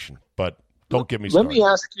situation. But don't get me started. Let me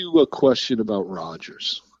ask you a question about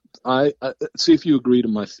Rodgers. I see if you agree to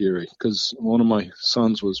my theory, because one of my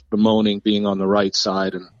sons was bemoaning being on the right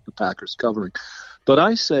side and the Packers covering. But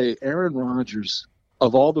I say Aaron Rodgers,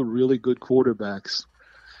 of all the really good quarterbacks,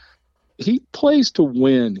 he plays to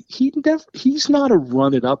win. He's not a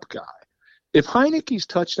run-it-up guy. If Heineke's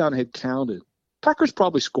touchdown had counted, Packers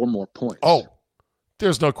probably score more points. Oh,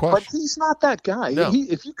 there's no question. But he's not that guy. No.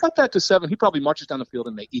 If you cut that to 7, he probably marches down the field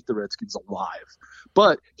and they eat the Redskins alive.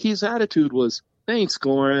 But his attitude was, they ain't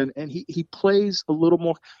scoring, and he plays a little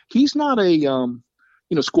more. He's not a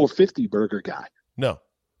score 50 burger guy. No,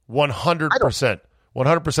 100%.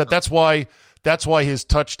 100%. That's why his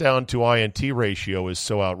touchdown to INT ratio is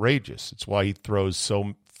so outrageous. It's why he throws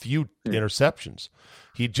so few interceptions.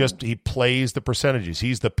 He plays the percentages.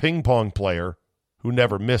 He's the ping pong player who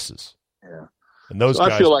never misses. Yeah. And those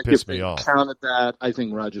guys I feel like piss if me they off. Counted that, I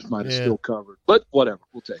think Rodgers might have still covered. But whatever,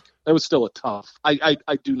 we'll take it. It was still a tough. I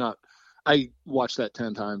do not. I watched that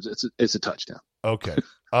 10 times. It's a touchdown. Okay.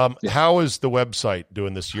 How is the website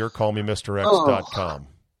doing this year? CallMeMrX.com.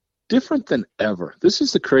 Different than ever. This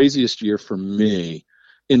is the craziest year for me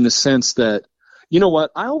in the sense that, you know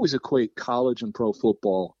what? I always equate college and pro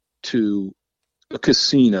football to a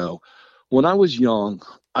casino. When I was young,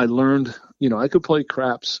 I learned, I could play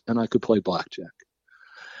craps and I could play blackjack.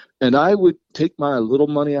 And I would take my little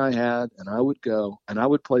money I had and I would go and I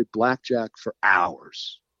would play blackjack for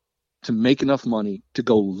hours to make enough money to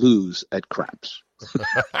go lose at craps.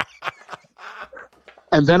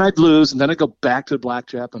 And then I'd lose, and then I'd go back to the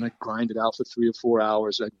blackjack, and I'd grind it out for 3 or 4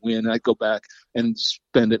 hours. I'd win, I'd go back and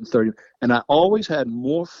spend it in 30. And I always had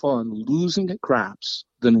more fun losing at craps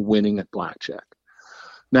than winning at blackjack.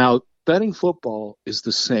 Now, betting football is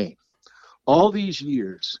the same. All these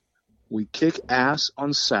years, we kick ass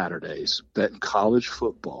on Saturdays betting college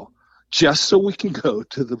football just so we can go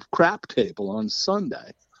to the crap table on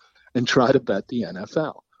Sunday and try to bet the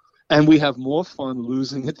NFL. And we have more fun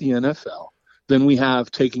losing at the NFL than we have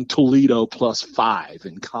taking Toledo +5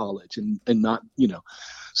 in college and not,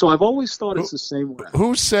 So I've always thought it's the same way.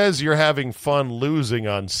 Who says you're having fun losing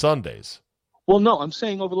on Sundays? Well, no, I'm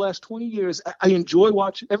saying over the last 20 years, I enjoy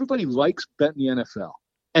watching. Everybody likes betting the NFL,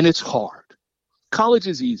 and it's hard. College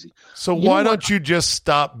is easy. So why don't you just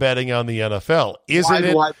stop betting on the NFL? Isn't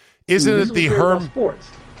it the Herm? Sports.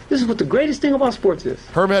 This is what the greatest thing about sports is.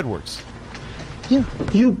 Herm Edwards. Yeah.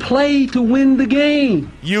 You play to win the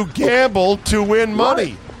game. You gamble to win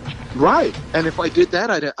money. Right. And if I did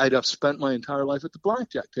that, I'd have spent my entire life at the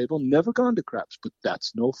blackjack table, never gone to craps. But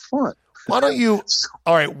that's no fun. Why don't you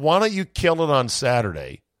kill it on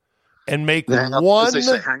Saturday and make hang up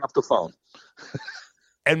the phone.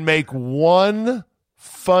 And make one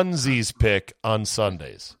funsies pick on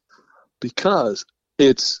Sundays. Because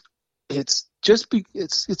it's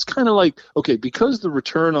kind of like, okay, because the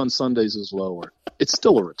return on Sundays is lower, it's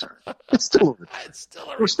still a return. We're still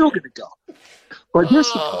going to go. But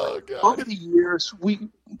here's the point. Over the years,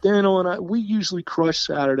 Dano and I, we usually crush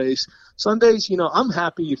Saturdays. Sundays, I'm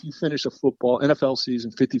happy if you finish a football NFL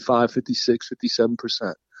season 55, 56,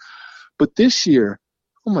 57%. But this year,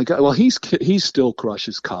 oh my God, well, he still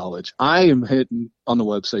crushes college. I am hitting on the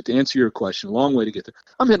website, to answer your question, a long way to get there.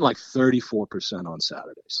 I'm hitting like 34% on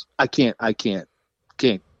Saturdays. I cannot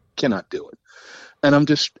do it.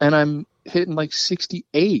 And I'm hitting like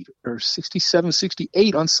 68 or 67,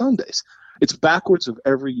 68 on Sundays. It's backwards of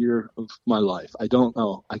every year of my life. I don't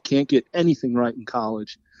know. I can't get anything right in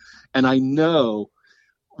college. And I know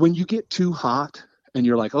when you get too hot and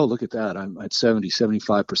you're like, oh, look at that, I'm at 70,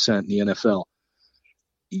 75% in the NFL.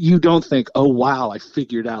 You don't think, oh, wow, I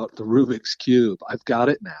figured out the Rubik's Cube. I've got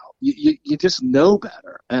it now. You just know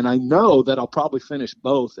better. And I know that I'll probably finish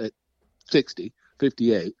both at 60,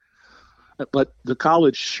 58. But the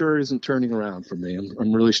college sure isn't turning around for me.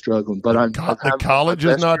 I'm really struggling. But the college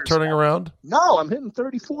is not turning around? No, I'm hitting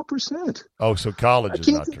 34%. Oh, so college is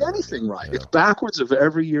not turning around. I can't get anything right. Yeah. It's backwards of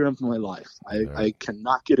every year of my life. I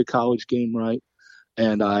cannot get a college game right,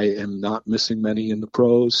 and I am not missing many in the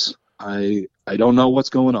pros. I don't know what's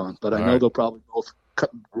going on, but I know they'll probably both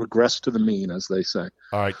regress to the mean, as they say.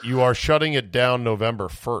 All right, you are shutting it down November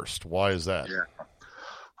 1st. Why is that? Yeah.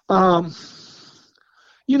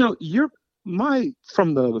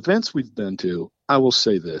 From the events we've been to, I will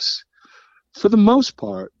say this. For the most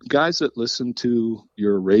part, guys that listen to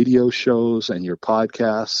your radio shows and your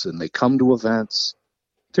podcasts and they come to events,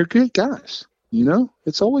 they're great guys.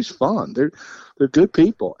 It's always fun. They're good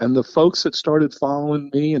people. And the folks that started following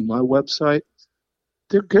me and my website,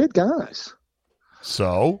 they're good guys.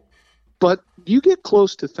 So? But you get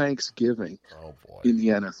close to Thanksgiving in the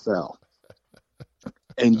NFL,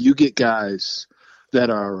 and you get guys that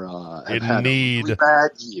are have had a really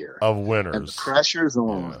bad year of winners, and the pressure's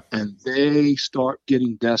on, and they start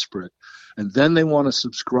getting desperate, and then they want to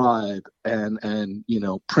subscribe and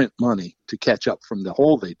print money to catch up from the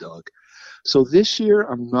hole they dug. So this year,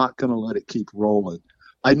 I'm not going to let it keep rolling.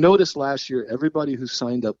 I noticed last year, everybody who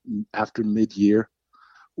signed up after mid-year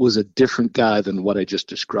was a different guy than what I just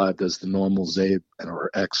described as the normal Zabe or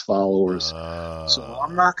ex-followers. So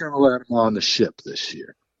I'm not going to let them on the ship this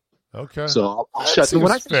year. Okay. So I'll shut down.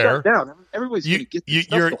 When I shut down, everybody's going to get this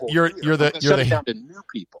stuff you're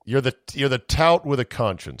the tout with a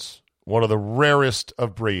conscience, one of the rarest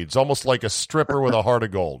of breeds, almost like a stripper with a heart of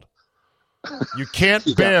gold. You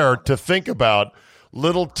can't bear to think about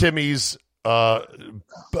little Timmy's a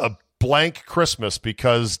blank Christmas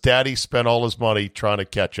because Daddy spent all his money trying to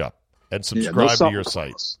catch up and subscribe to your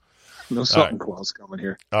site. No something clause coming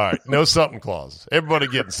here. All right, no something clause. Everybody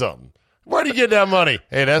getting something. Where do you get that money?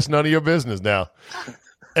 Hey, that's none of your business now.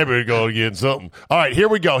 Everybody going to get something. All right, here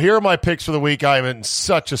we go. Here are my picks for the week. I am in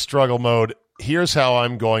such a struggle mode. Here's how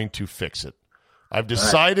I'm going to fix it. I've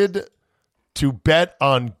decided to bet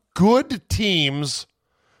on good teams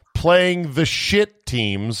playing the shit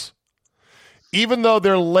teams. Even though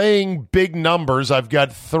they're laying big numbers, I've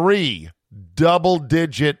got 3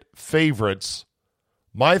 double-digit favorites.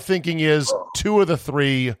 My thinking is 2 of the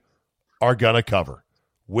 3 are going to cover.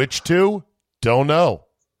 Which 2? Don't know.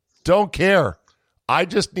 Don't care. I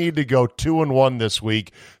just need to go 2-1 this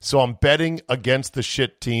week, so I'm betting against the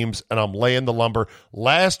shit teams, and I'm laying the lumber.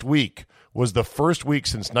 Last week was the first week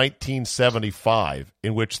since 1975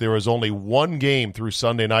 in which there was only one game through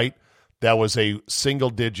Sunday night that was a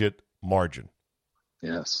single-digit margin.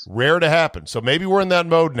 Yes. Rare to happen. So maybe we're in that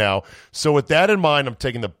mode now. So with that in mind, I'm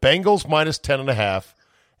taking the Bengals minus 10.5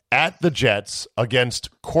 at the Jets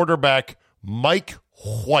against quarterback Mike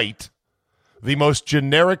White, the most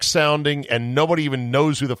generic sounding and nobody even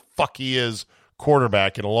knows who the fuck he is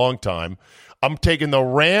quarterback in a long time. I'm taking the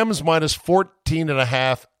Rams minus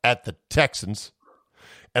 14.5 at the Texans.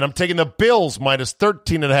 And I'm taking the Bills minus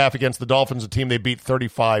 13.5 against the Dolphins, a team they beat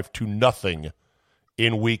 35-0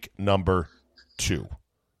 in week number 2.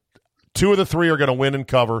 2 of the 3 are going to win and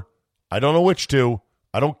cover. I don't know which 2.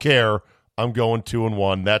 I don't care. I'm going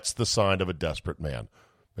 2-1. That's the sign of a desperate man.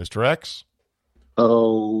 Mr. X?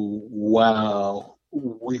 Oh, wow.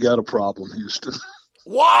 We got a problem, Houston.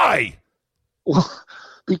 Why? Well,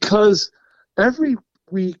 because every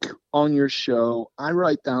week on your show, I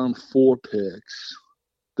write down 4 picks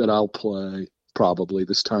that I'll play probably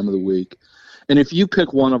this time of the week. And if you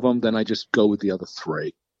pick one of them, then I just go with the other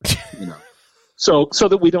 3. So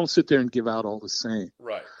that we don't sit there and give out all the same.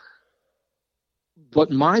 Right. But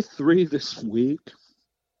my 3 this week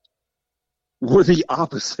were the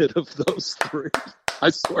opposite of those 3. I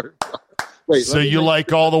swear to God. Wait, so you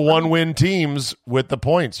like all the one-win teams with the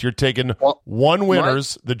points. You're taking one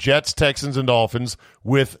winners, the Jets, Texans, and Dolphins,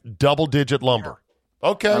 with double-digit lumber.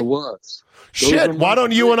 Okay. I was. Shit, why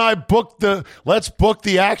don't you and I let's book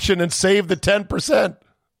the action and save the 10%?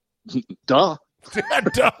 Duh.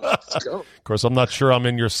 Duh. Let's go. Of course, I'm not sure I'm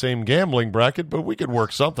in your same gambling bracket, but we could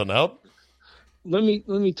work something out. Let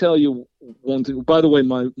me tell you one thing. By the way,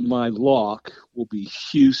 my lock will be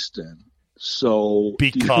Houston. So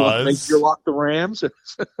because make your lock the Rams?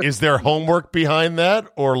 Is there homework behind that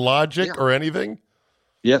or logic or anything?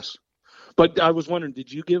 Yes. But I was wondering,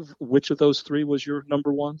 did you give which of those 3 was your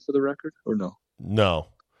number 1 for the record or no? No.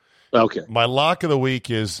 Okay. My lock of the week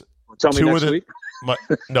is tell me next week.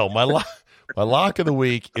 My lock of the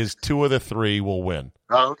week is 2 of the 3 will win.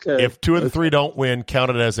 Okay. If 2 of the 3 don't win, count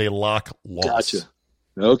it as a lock loss. Gotcha.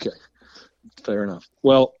 Okay. Fair enough.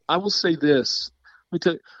 Well, I will say this. Let me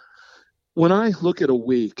tell you, when I look at a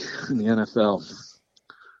week in the NFL,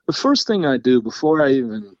 the first thing I do before I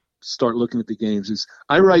even start looking at the games is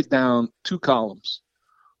I write down 2 columns.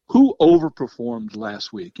 Who overperformed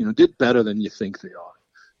last week, did better than you think they are,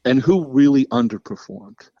 and who really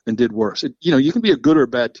underperformed and did worse. You can be a good or a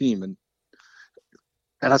bad team, and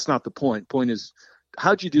that's not the point. Point is,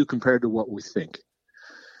 how'd you do compared to what we think?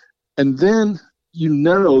 And then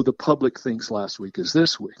the public thinks last week is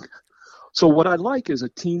this week. So what I like is a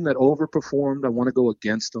team that overperformed, I want to go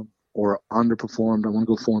against them, or underperformed, I want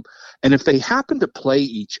to go for them. And if they happen to play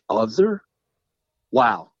each other,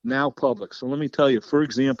 wow, now public. So let me tell you, for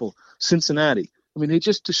example, Cincinnati, they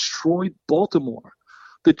just destroyed Baltimore.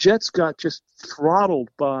 The Jets got just throttled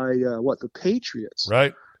by, the Patriots.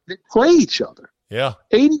 Right. They play each other. Yeah.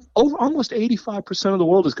 Almost 85% of the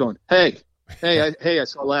world is going, hey, I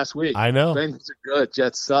saw last week. I know. Bengals are good.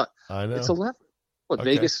 Jets suck. I know. It's 11.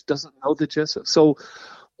 Vegas doesn't know the Jets. So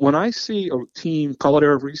when I see a team, call it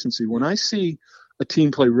era of recency, when I see a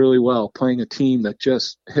team play really well, playing a team that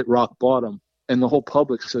just hit rock bottom, and the whole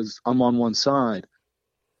public says, I'm on one side,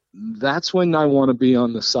 that's when I want to be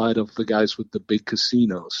on the side of the guys with the big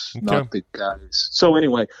casinos, not the guys. So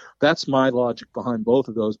anyway, that's my logic behind both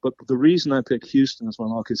of those. But the reason I picked Houston as my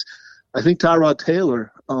lock is I think Tyrod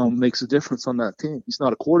Taylor makes a difference on that team. He's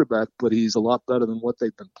not a quarterback, but he's a lot better than what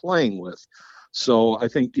they've been playing with. So I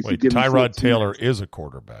think if you give Tyrod Taylor is a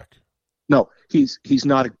quarterback. No, he's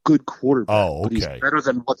not a good quarterback. Oh, okay. But he's better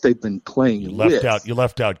than what they've been playing. You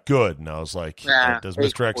left out good, and I was like, does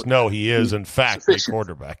Mr. X know he is in fact a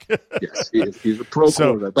quarterback? Yes, he is. He's a pro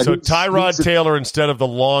quarterback. So Tyrod Taylor instead of the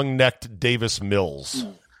long-necked Davis Mills.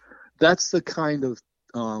 That's the kind of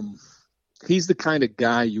he's the kind of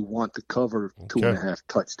guy you want to cover 2.5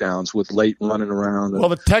 touchdowns with late running around. Well,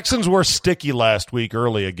 the Texans were sticky last week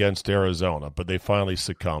early against Arizona, but they finally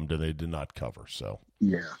succumbed and they did not cover. So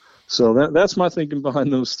yeah. So that's my thinking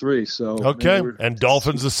behind those 3. So and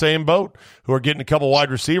Dolphins the same boat, who are getting a couple wide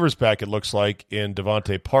receivers back, it looks like, in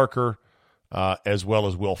Devontae Parker as well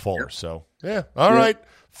as Will Fuller. Yep. So, all right.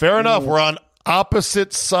 Fair enough. We're on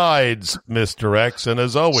opposite sides, Mr. X, and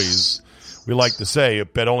as always, we like to say,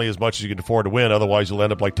 bet only as much as you can afford to win, otherwise you'll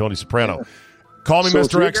end up like Tony Soprano. Call me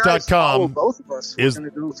MrX.com. Both of us. We're going to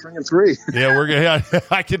do 3 and 3. Yeah, we're going. Yeah,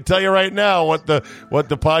 I can tell you right now what the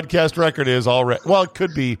podcast record is already. Well, it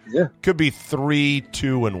could be 3,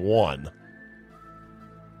 2, and 1.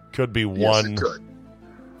 Could be 1,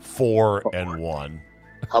 4, and 1.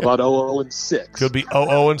 How about 0, and 6? Could be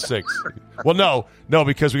 0, and 6. Well, no,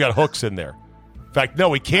 because we got hooks in there. In fact, no,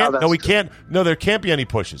 we can't. No, we can't. No, there can't be any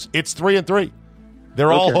pushes. It's 3 and 3.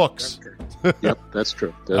 They're all hooks. Okay. Yep, that's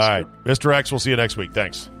true. All right, Mr. X, we'll see you next week.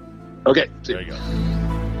 Thanks. Okay. There you go.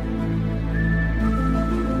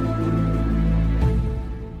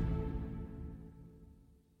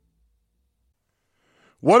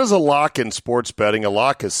 What is a lock in sports betting? A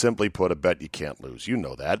lock is simply put a bet you can't lose. You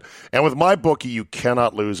know that. And with MyBookie, you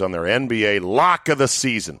cannot lose on their NBA lock of the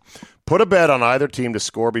season. Put a bet on either team to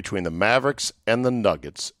score between the Mavericks and the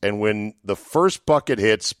Nuggets, and when the first bucket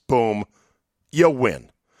hits, boom, you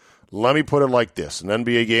win. Let me put it like this. An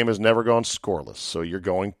NBA game has never gone scoreless, so you're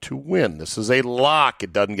going to win. This is a lock.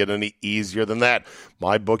 It doesn't get any easier than that.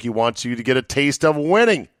 MyBookie wants you to get a taste of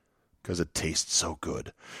winning because it tastes so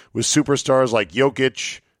good. With superstars like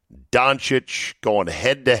Jokic, Doncic going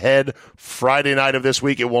head-to-head Friday night of this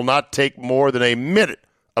week, it will not take more than a minute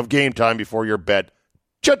of game time before your bet,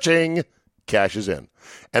 cha-ching, cashes in.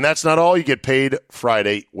 And that's not all. You get paid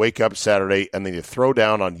Friday, wake up Saturday, and then you throw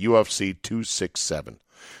down on UFC 267.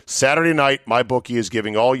 Saturday night, MyBookie is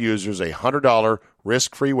giving all users a $100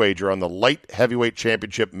 risk-free wager on the light heavyweight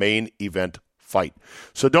championship main event fight.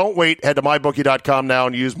 So don't wait. Head to MyBookie.com now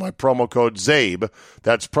and use my promo code ZABE.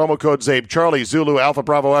 That's promo code ZABE, Charlie, Zulu, Alpha,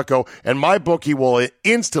 Bravo, Echo, and MyBookie will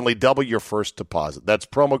instantly double your first deposit. That's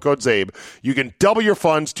promo code ZABE. You can double your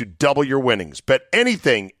funds to double your winnings. Bet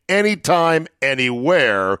anything, anytime,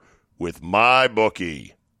 anywhere with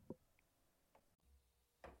MyBookie.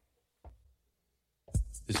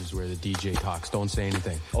 This is where the DJ talks. Don't say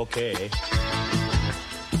anything. Okay.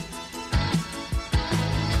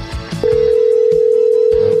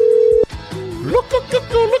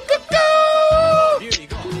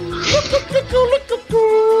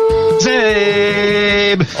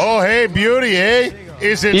 Zabe. Oh, hey, Beauty, eh?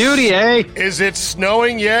 Is it Beauty, eh? Is it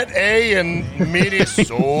snowing yet, eh, in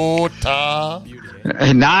Minnesota?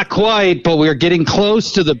 Not quite, but we're getting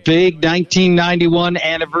close to the big 1991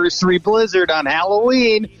 anniversary blizzard on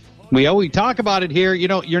Halloween. We always talk about it here. You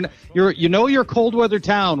know, you're cold weather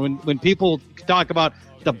town when people talk about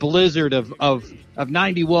the blizzard of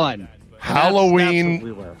 91.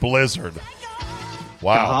 Halloween blizzard.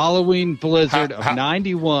 Wow. The Halloween blizzard of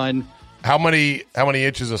 91. How many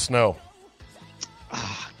inches of snow?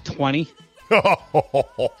 20.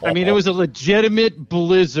 I mean, it was a legitimate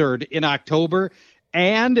blizzard in October,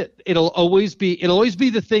 and it'll always be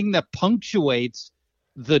the thing that punctuates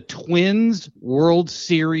the Twins World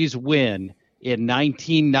Series win in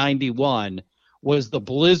 1991 was the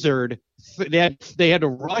blizzard. They had to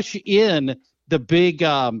rush in the big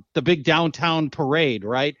downtown parade,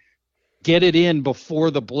 right? Get it in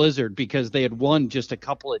before the blizzard because they had won just a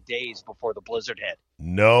couple of days before the blizzard hit.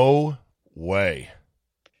 No way.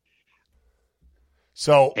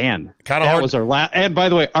 So and kind of that hard. Was our last. And by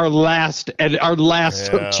the way, our last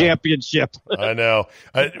championship. I know.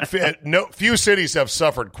 Few cities have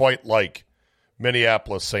suffered quite like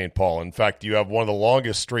Minneapolis, St. Paul. In fact, you have one of the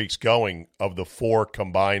longest streaks going of the four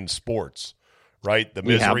combined sports. Right, the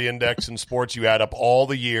misery index in sports. You add up all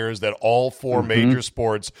the years that all four major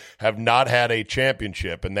sports have not had a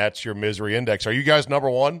championship, and that's your misery index. Are you guys number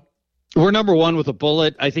one? We're number one with a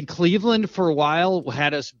bullet. I think Cleveland for a while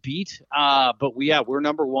had us beat, but we're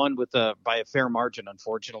number one by a fair margin.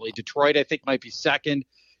 Unfortunately, Detroit I think might be second.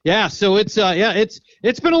 Yeah, so it's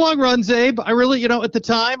been a long run, Zabe. I really, at the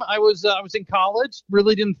time I was in college,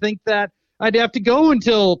 really didn't think that I'd have to go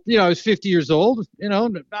until I was 50 years old. I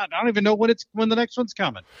don't even know when the next one's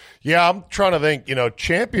coming. Yeah, I'm trying to think.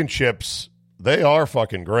 Championships, they are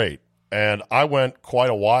fucking great, and I went quite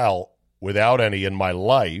a while without any in my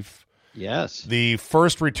life. Yes. The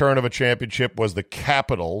first return of a championship was the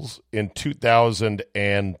Capitals in 2000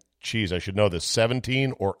 and, I should know this,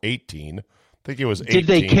 17 or 18. I think it was 18. Did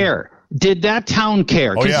they care? Did that town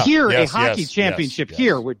care? Because a hockey yes, championship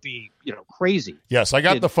here would be, crazy. Yes, I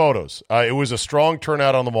got the photos. It was a strong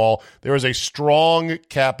turnout on the mall. There is a strong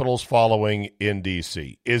Capitals following in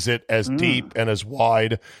D.C. Is it as deep and as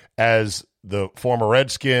wide as the former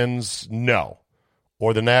Redskins? No.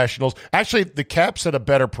 Or the Nationals. Actually, the Caps had a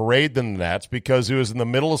better parade than the Nats because it was in the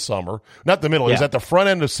middle of summer. Not the middle. It was at the front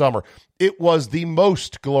end of summer. It was the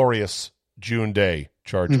most glorious June day,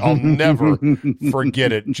 Charge. I'll never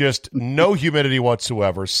forget it. Just no humidity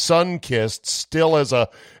whatsoever. Sun-kissed, still as a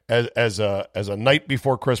night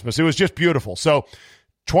before Christmas. It was just beautiful. So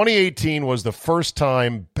 2018 was the first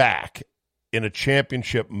time back in a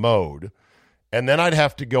championship mode. And then I'd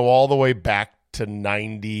have to go all the way back to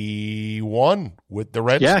 91 with the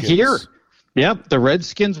Redskins. Yeah, here. Yep, the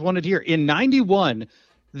Redskins won it here. In 91,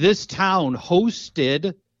 this town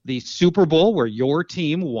hosted the Super Bowl where your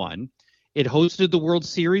team won. It hosted the World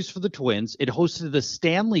Series for the Twins. It hosted the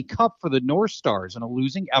Stanley Cup for the North Stars in a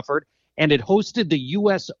losing effort. And it hosted the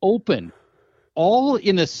U.S. Open all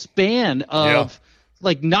in a span of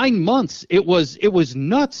like 9 months. It was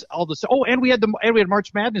nuts. And we had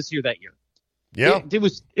March Madness here that year. Yeah, it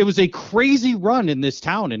was a crazy run in this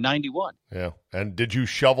town in 91. Yeah, and did you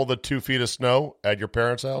shovel the 2 feet of snow at your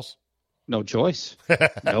parents' house? No choice.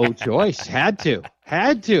 No choice. Had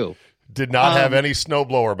to. Did not have any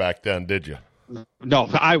snowblower back then, did you? No,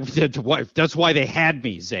 that's why they had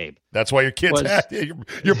me, Zabe. That's why your kids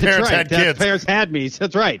your parents had kids. Parents had me.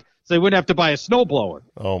 That's right. So they wouldn't have to buy a snowblower.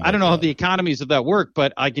 Oh, I don't know how the economies of that work,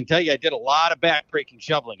 but I can tell you I did a lot of backbreaking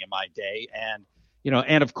shoveling in my day. And,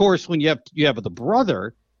 and of course, when you have the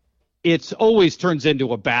brother, it's always turns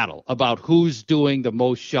into a battle about who's doing the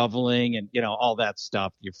most shoveling and, all that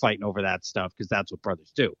stuff. You're fighting over that stuff because that's what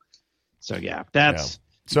brothers do. So, that's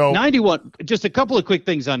So 91. Just a couple of quick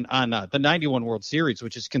things on the 91 World Series,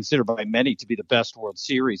 which is considered by many to be the best World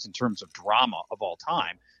Series in terms of drama of all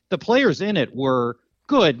time. The players in it were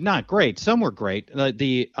good, not great. Some were great.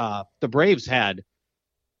 The Braves had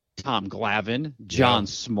Tom Glavine, John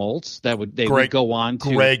Smoltz. They would go on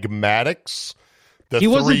to Greg Maddux. He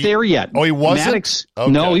wasn't there yet. Oh, he wasn't? Maddux,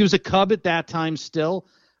 okay. No, he was a Cub at that time still.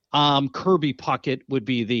 Kirby Puckett would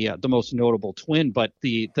be the most notable Twin. But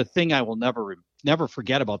the thing I will never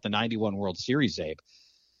forget about the 91 World Series, Abe,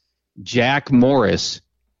 Jack Morris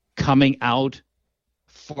coming out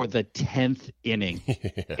for the 10th inning,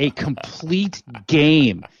 a complete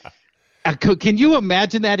game. Can you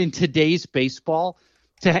imagine that in today's baseball?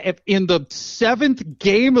 To have, in the 7th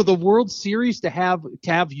game of the World Series, to have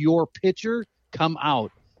your pitcher come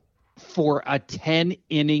out for a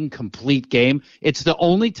 10-inning complete game. It's the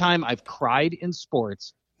only time I've cried in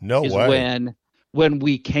sports. No is way. When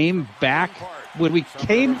we came back. Jack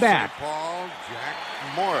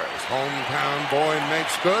Morris, hometown boy,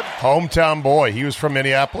 makes good. Hometown boy. He was from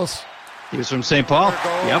Minneapolis? He was from St. Paul.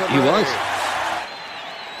 Yep, he was.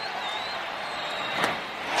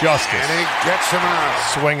 Justice. And he gets him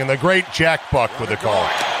out. Swinging. The great Jack Buck with the call.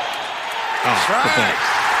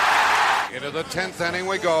 Into the 10th inning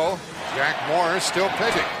we go. Jack Morris still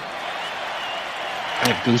pitching. I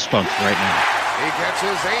have goosebumps right now. He gets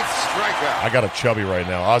his 8th strikeout. I got a chubby right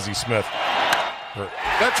now. Ozzie Smith. The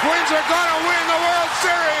Twins are going to win the World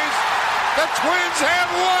Series. The Twins have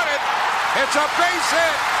won it. It's a base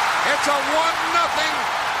hit. It's a 1-0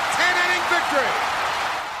 10-inning victory.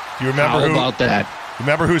 Do you remember about that?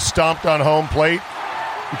 Remember who stomped on home plate?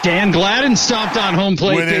 Dan Gladden stomped on home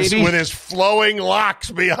plate, baby. With his flowing locks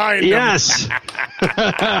behind him. Yes.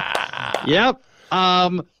 Yep.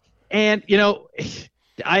 And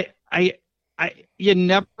you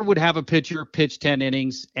never would have a pitcher pitch 10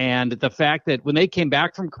 innings, and the fact that when they came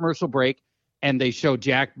back from commercial break and they showed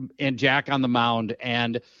Jack on the mound,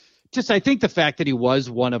 and just I think the fact that he was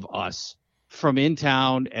one of us from in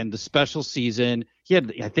town and the special season,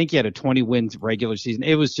 I think he had a 20 wins regular season.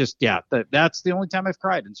 It was just that's the only time I've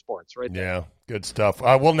cried in sports, right there. Yeah, good stuff.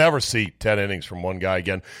 We'll never see 10 innings from one guy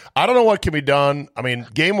again. I don't know what can be done. I mean,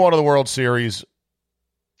 Game 1 of the World Series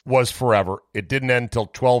was forever. It didn't end until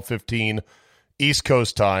 12:15 East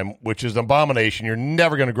Coast time, which is an abomination. You're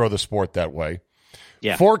never going to grow the sport that way.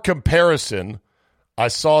 Yeah. For comparison, I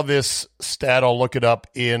saw this stat. I'll look it up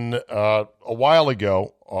in a while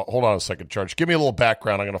ago. Hold on a second, Charge. Give me a little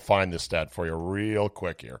background. I'm going to find this stat for you real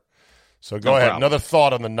quick here. So go ahead. Problem. Another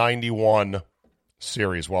thought on the 91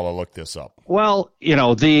 series while I look this up. Well,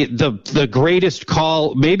 the greatest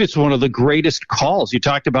call, maybe it's one of the greatest calls. You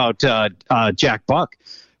talked about Jack Buck.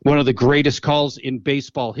 One of the greatest calls in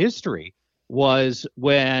baseball history was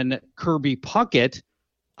when Kirby Puckett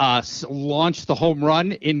launched the home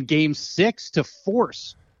run in Game 6 to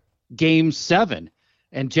force Game 7.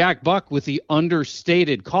 And Jack Buck with the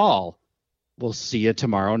understated call, "We'll see you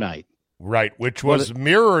tomorrow night." Right, which was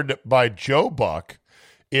mirrored by Joe Buck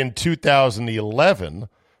in 2011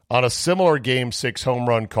 on a similar Game 6 home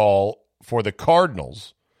run call for the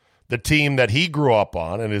Cardinals, the team that he grew up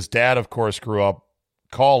on, and his dad, of course, grew up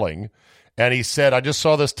calling. And he said, I just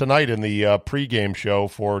saw this tonight in the pregame show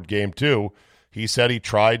for Game 2, he said he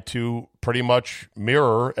tried to pretty much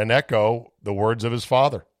mirror and echo the words of his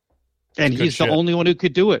father. And he's the only one who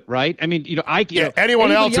could do it, right? I mean,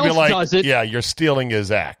 anyone else would be like, does it. Yeah, you're stealing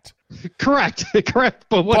his act. Correct.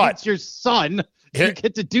 But when it's your son, you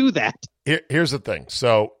get to do that. Here's the thing.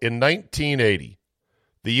 So in 1980,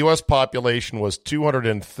 the U.S. population was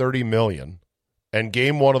 230 million, and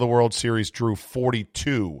Game 1 of the World Series drew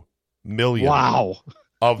 42 million. Wow.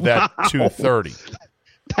 Of that 230.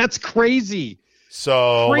 That's crazy.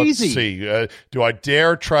 So let's see. Do I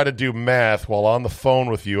dare try to do math while on the phone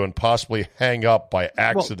with you and possibly hang up by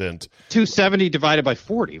accident? Well, 270 divided by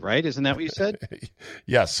 40, right? Isn't that what you said?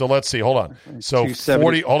 Yes. So let's see. Hold on. So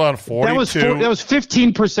 40. Hold on. 42. That was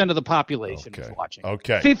 15% of the population was watching.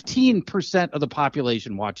 Okay. 15% of the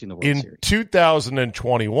population watching the World Series. In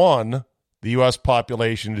 2021, the U.S.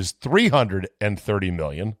 population is 330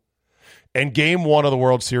 million, and Game 1 of the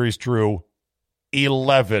World Series drew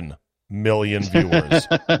 11 million viewers.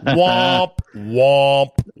 Womp,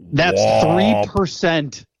 womp, That's womp.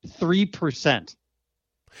 3%. 3%.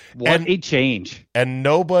 What a change. And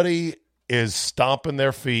nobody is stomping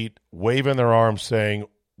their feet, waving their arms, saying,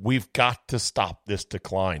 we've got to stop this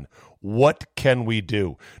decline. What can we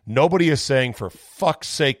do? Nobody is saying, for fuck's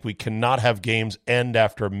sake, we cannot have games end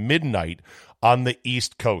after midnight on the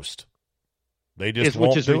East Coast. They just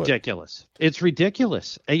won't do it. Which is ridiculous. It's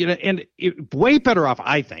ridiculous. Way better off,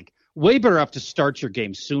 I think, way better off to start your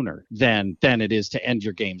game sooner than it is to end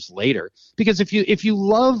your games later. Because if you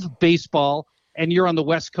love baseball and you're on the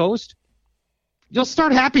West Coast, you'll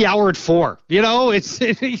start happy hour at 4. It's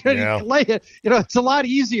it's a lot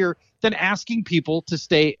easier than asking people to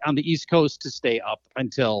stay on the East Coast to stay up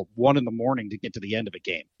until 1 a.m. to get to the end of a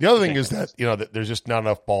game. The other thing is that that there's just not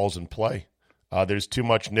enough balls in play. There's too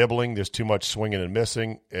much nibbling. There's too much swinging and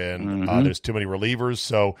missing, and there's too many relievers.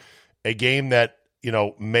 So a game that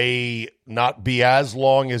may not be as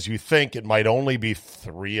long as you think, it might only be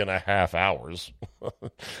 3.5 hours.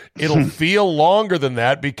 It'll feel longer than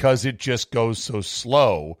that because it just goes so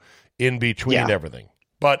slow in between everything.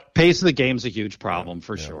 But pace of the game's a huge problem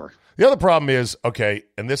for sure. The other problem is, okay,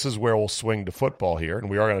 and this is where we'll swing to football here, and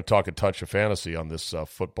we are going to talk a touch of fantasy on this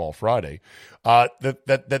Football Friday, that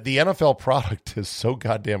the NFL product is so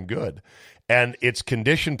goddamn good. And it's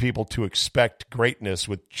conditioned people to expect greatness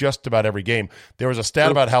with just about every game. There was a stat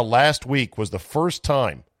about how last week was the first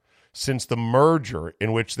time since the merger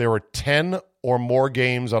in which there were 10 or more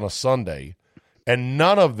games on a Sunday, and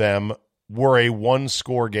none of them were a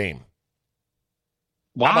one-score game.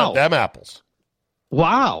 Wow. How about them apples?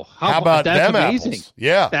 Wow. How about them amazing. apples?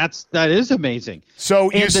 Yeah. That is amazing. So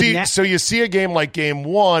you see a game like game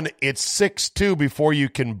 1, it's 6-2 before you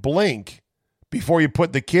can blink, before you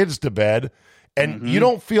put the kids to bed, and you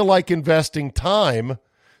don't feel like investing time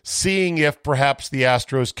seeing if perhaps the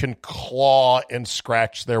Astros can claw and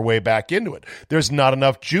scratch their way back into it. There's not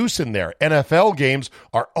enough juice in there. NFL games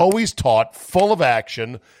are always taught full of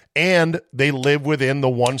action, and they live within the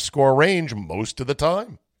one-score range most of the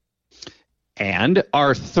time. And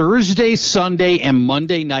our Thursday, Sunday, and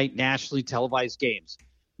Monday night nationally televised games,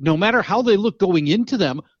 no matter how they look going into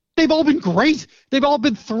them, they've all been great. They've all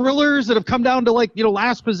been thrillers that have come down to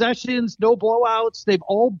last possessions, no blowouts. They've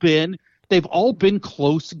all been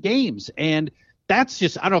close games. And that's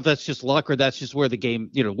just, I don't know if that's just luck or that's just where the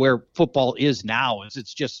game, where football is now, is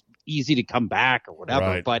it's just easy to come back or whatever.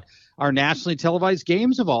 Right. But our nationally televised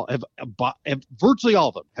games have virtually all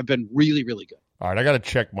of them have been really, really good. All right, I got to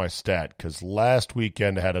check my stat because last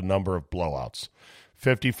weekend I had a number of blowouts.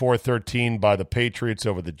 54-13 by the Patriots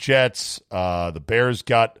over the Jets. The Bears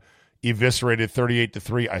got eviscerated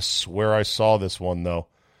 38-3. I swear I saw this one, though.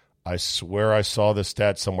 I swear I saw this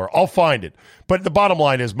stat somewhere. I'll find it. But the bottom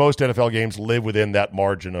line is most NFL games live within that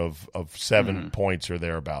margin of 7 points or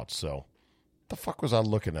thereabouts. So what the fuck was I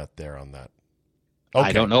looking at there on that? Okay.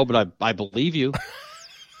 I don't know, but I believe you.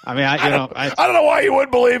 I mean, I don't know why you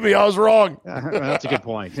wouldn't believe me. I was wrong. That's a good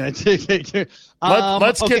point. Let's get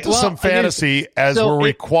to some fantasy as we're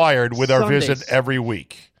required with our visit every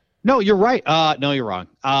week. No, you're right. No, you're wrong.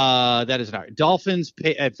 That is not right. Dolphins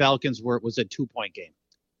at Falcons was a 2-point game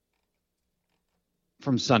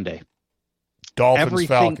from Sunday.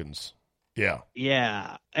 Falcons. Yeah.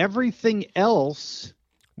 Yeah. Everything else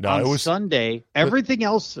Sunday. Everything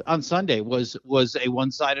else on Sunday was a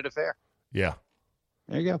one-sided affair. Yeah.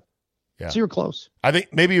 There you go. Yeah. So you were close. I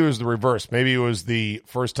think maybe it was the reverse. Maybe it was the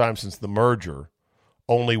first time since the merger,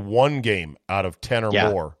 only one game out of 10 or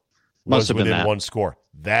more was within one score.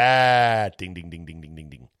 That ding, ding, ding, ding, ding, ding,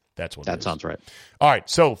 ding. That's what that sounds right. All right.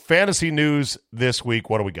 So fantasy news this week.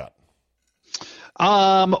 What do we got?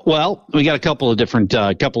 Well, we got a couple of different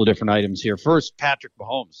items here. First, Patrick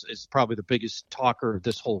Mahomes is probably the biggest talker of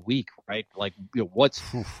this whole week, right? Like,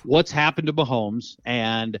 what's happened to Mahomes,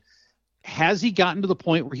 and has he gotten to the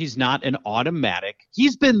point where he's not an automatic?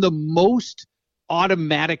 He's been the most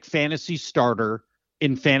automatic fantasy starter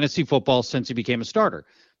in fantasy football since he became a starter.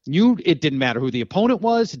 It didn't matter who the opponent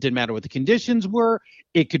was. It didn't matter what the conditions were.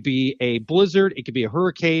 It could be a blizzard. It could be a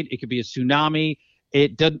hurricane. It could be a tsunami.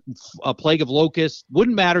 A plague of locusts.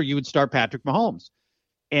 Wouldn't matter. You would start Patrick Mahomes.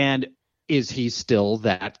 And is he still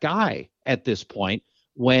that guy at this point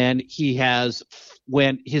when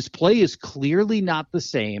his play is clearly not the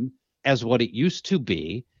same as what it used to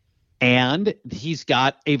be, and he's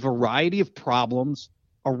got a variety of problems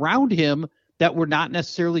around him that we're not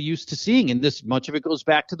necessarily used to seeing, and this much of it goes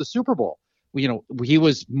back to the Super Bowl. He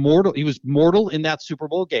was mortal in that Super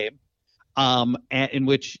Bowl game, in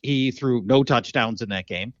which he threw no touchdowns in that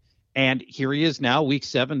game, and here he is now, week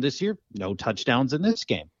 7 this year, no touchdowns in this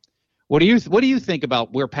game. What do you think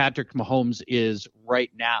about where Patrick Mahomes is right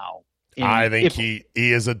now I think he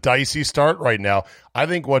is a dicey start right now. I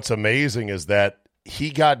think what's amazing is that he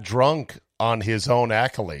got drunk on his own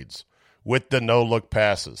accolades with the no-look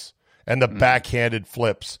passes and the backhanded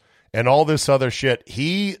flips and all this other shit.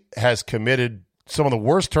 He has committed some of the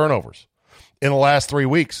worst turnovers in the last 3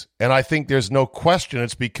 weeks, and I think there's no question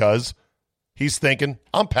it's because he's thinking,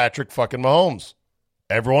 I'm Patrick fucking Mahomes.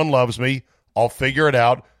 Everyone loves me. I'll figure it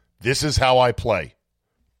out. This is how I play.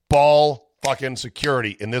 Ball fucking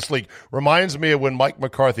security in this league. Reminds me of when Mike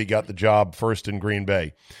McCarthy got the job first in Green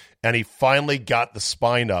Bay, and he finally got the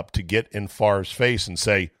spine up to get in Favre's face and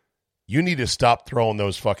say, you need to stop throwing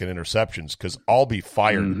those fucking interceptions because I'll be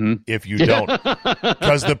fired if you don't.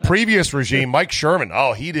 Because the previous regime, Mike Sherman,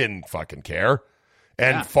 he didn't fucking care.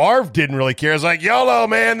 And Favre didn't really care. It's like, YOLO,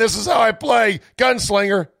 man, this is how I play.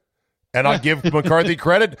 Gunslinger. And I give McCarthy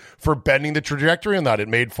credit for bending the trajectory on that. It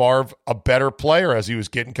made Favre a better player as he was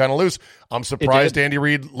getting kind of loose. I'm surprised Andy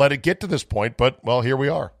Reid let it get to this point, but, well, here we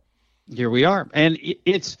are. Here we are. And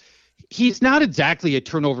he's not exactly a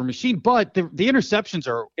turnover machine, but the interceptions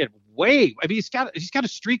are way. I mean, he's got a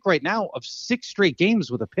streak right now of 6 straight games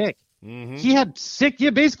with a pick. Mm-hmm. He had 6.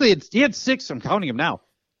 Yeah, basically, he had 6. I'm counting him now.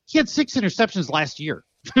 He had 6 interceptions last year.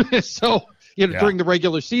 So, during the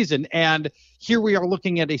regular season, and here we are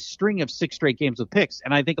looking at a string of 6 straight games with picks.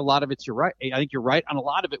 And I think a lot of it's you're right. I think you're right on a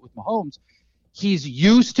lot of it with Mahomes. He's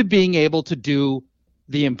used to being able to do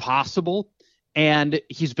the impossible, and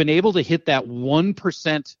he's been able to hit that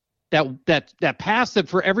 1%. That pass that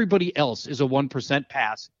for everybody else is a 1%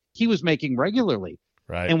 pass, he was making regularly.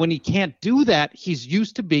 Right. And when he can't do that, he's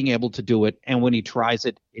used to being able to do it. And when he tries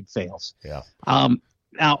it, it fails. Yeah.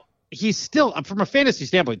 Now, he's still, from a fantasy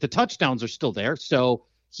standpoint, the touchdowns are still there. So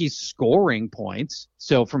he's scoring points.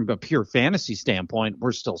 So from a pure fantasy standpoint,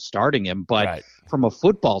 we're still starting him. But from a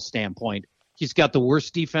football standpoint, he's got the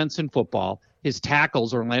worst defense in football. His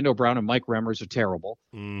tackles, Orlando Brown and Mike Remmers, are terrible.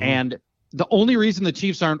 And the only reason the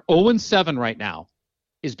Chiefs aren't 0-7 right now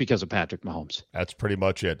is because of Patrick Mahomes. That's pretty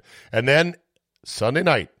much it. And then Sunday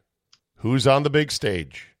night, who's on the big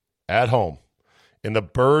stage? At home. In the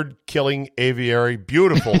bird-killing aviary,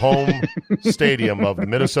 beautiful home stadium of the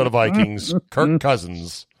Minnesota Vikings, Kirk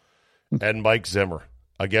Cousins and Mike Zimmer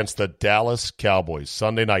against the Dallas Cowboys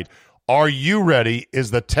Sunday night. Are you ready?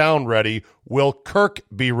 Is the town ready? Will Kirk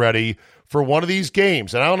be ready for one of these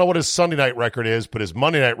games? And I don't know what his Sunday night record is, but his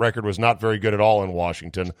Monday night record was not very good at all in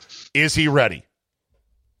Washington. Is he ready?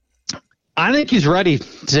 I think he's ready,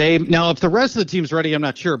 Dave. Now, if the rest of the team's ready, I'm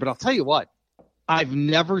not sure. But I'll tell you what. I've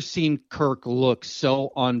never seen Kirk look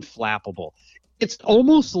so unflappable. It's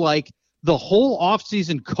almost like the whole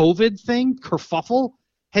offseason COVID thing, kerfuffle,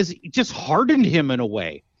 has just hardened him in a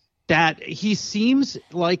way that he seems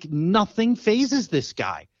like nothing phases this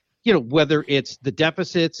guy. Whether it's the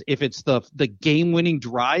deficits, if it's the game-winning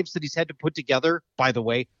drives that he's had to put together, by the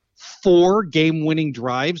way, 4 game-winning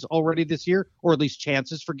drives already this year, or at least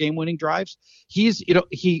chances for game-winning drives. He's,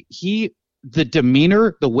 the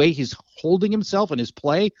demeanor, the way he's holding himself and his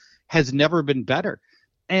play has never been better.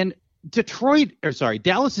 And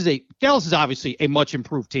Dallas is obviously a much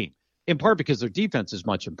improved team, in part because their defense is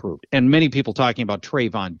much improved. And many people talking about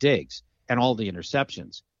Trayvon Diggs and all the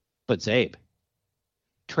interceptions. But Zabe,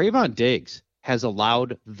 Trayvon Diggs has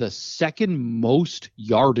allowed the second most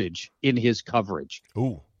yardage in his coverage.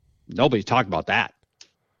 Ooh. Nobody's talking about that.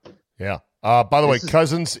 Yeah. By the way,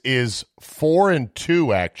 Cousins is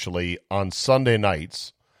 4-2 actually on Sunday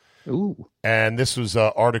nights. Ooh. And this was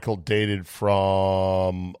an article dated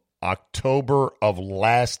from October of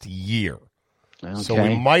last year. Okay. So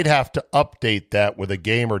we might have to update that with a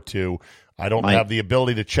game or two. I don't have the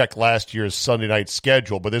ability to check last year's Sunday night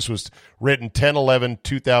schedule, but this was written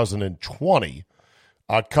 10/11/2020.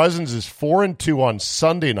 Cousins is 4-2 on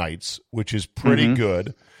Sunday nights, which is pretty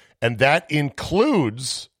good. And that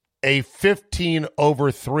includes a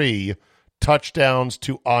 15/3 touchdowns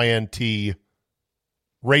to INT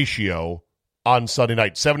ratio on Sunday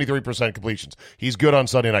night. 73% completions. He's good on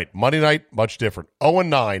Sunday night. Monday night, much different.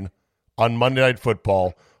 0-9 on Monday Night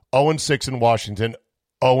Football. 0-6 in Washington.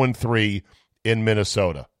 0-3 in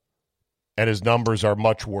Minnesota. And his numbers are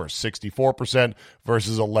much worse. 64%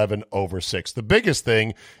 versus 11/6. The biggest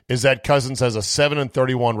thing is that Cousins has a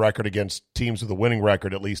 7-31 record against teams with a winning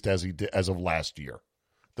record, at least as of last year.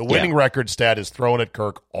 The winning record stat is thrown at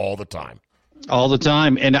Kirk all the time. All the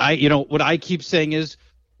time. And what I keep saying is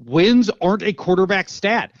wins aren't a quarterback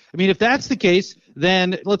stat. I mean, if that's the case,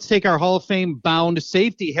 then let's take our Hall of Fame bound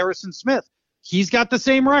safety, Harrison Smith. He's got the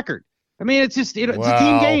same record. I mean, it's just, it's a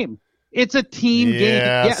team game. It's a team game.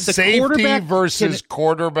 Yeah, the safety versus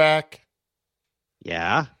quarterback.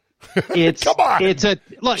 Yeah. It's Come on. It's a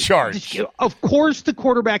look. Charge. Of course, the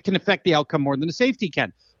quarterback can affect the outcome more than the safety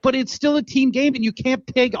can, but it's still a team game, and you can't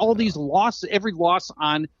peg all these every loss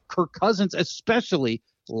on Kirk Cousins, especially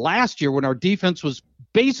last year when our defense was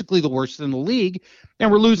basically the worst in the league,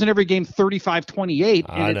 and we're losing every game 35-28,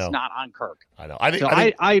 and it's not on Kirk. I know.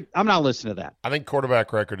 I'm not listening to that. I think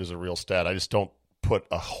quarterback record is a real stat. I just don't put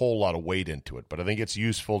a whole lot of weight into it, but I think it's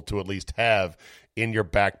useful to at least have in your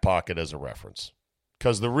back pocket as a reference.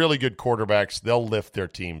 Because the really good quarterbacks, they'll lift their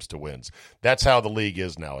teams to wins. That's how the league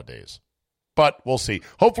is nowadays. But we'll see.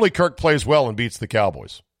 Hopefully Kirk plays well and beats the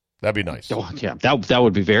Cowboys. That'd be nice. Oh, yeah, that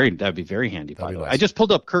would be very handy. By the way, I just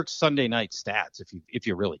pulled up Kirk's Sunday night stats. If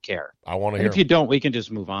you really care, I want to hear. If you don't, we can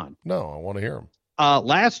just move on. No, I want to hear him.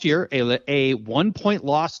 Last year, a 1-point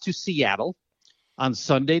loss to Seattle on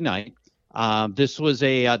Sunday night. This was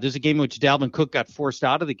a game in which Dalvin Cook got forced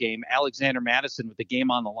out of the game. Alexander Mattison with the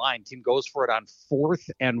game on the line. Team goes for it on 4th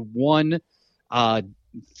and 1,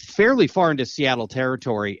 fairly far into Seattle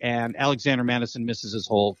territory, and Alexander Mattison misses his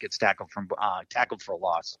hole, gets tackled for a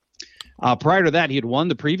loss. Prior to that, he had won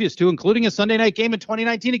the previous 2, including a Sunday night game in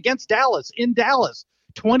 2019 against Dallas,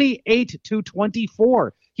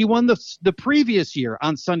 28-24. He won the previous year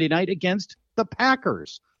on Sunday night against the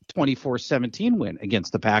Packers. 24-17 win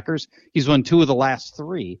against the Packers. He's won 2 of the last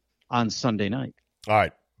 3 on Sunday night. All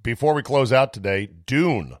right. Before we close out today,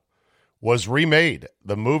 Dune was remade.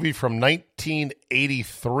 The movie from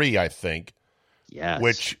 1983, I think. Yes.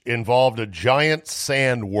 Which involved a giant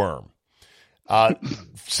sandworm.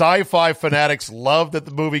 Sci-fi fanatics loved that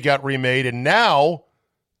the movie got remade, and now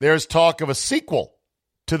there's talk of a sequel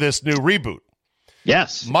to this new reboot.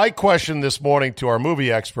 Yes. My question this morning to our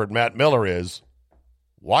movie expert, Matt Miller, is,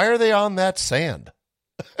 why are they on that sand?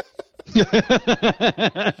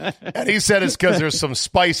 And he said it's because there's some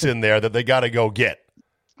spice in there that they got to go get.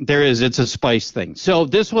 There is. It's a spice thing. So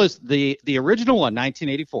this was the original one,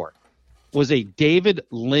 1984, was a David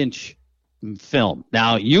Lynch film.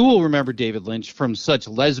 Now, you will remember David Lynch from such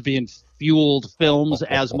lesbian-fueled films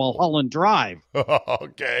as Mulholland Drive.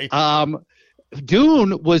 Okay.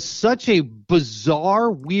 Dune was such a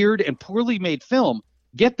bizarre, weird, and poorly made film.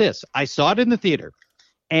 Get this. I saw it in the theater.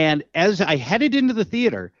 And as I headed into the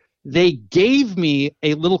theater, they gave me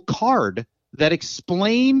a little card that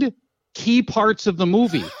explained key parts of the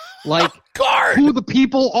movie, like who the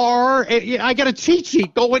people are. I got a cheat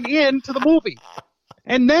sheet going into the movie.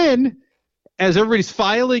 And then, as everybody's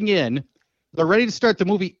filing in, they're ready to start the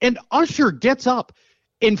movie, and Usher gets up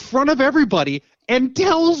in front of everybody and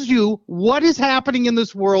tells you what is happening in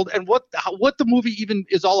this world and what the movie even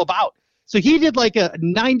is all about. So he did like a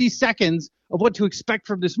 90 seconds of what to expect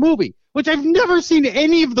from this movie, which I've never seen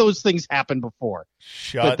any of those things happen before.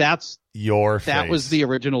 But that's your face. That was the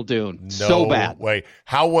original Dune. No so bad. Way.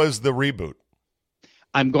 How was the reboot?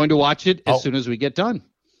 I'm going to watch it as soon as we get done.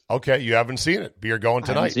 Okay, you haven't seen it, but you're going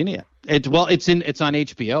tonight. I haven't seen it yet. It's on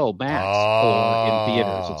HBO Max or in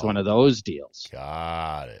theaters. It's one of those deals.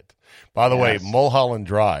 Got it. By the way, Mulholland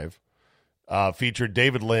Drive featured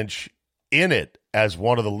David Lynch in it as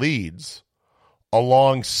one of the leads,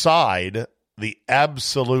 alongside the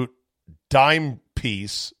absolute dime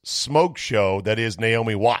piece smoke show that is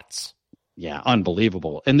Naomi Watts. Yeah,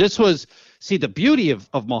 unbelievable. And this was, the beauty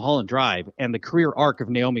of Mulholland Drive and the career arc of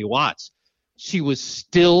Naomi Watts. She was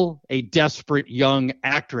still a desperate young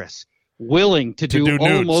actress, willing to do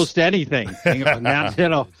almost anything.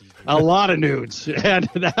 A lot of nudes, and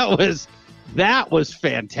that was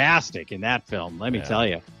fantastic in that film. Let me tell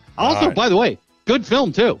you. Also, by the way, good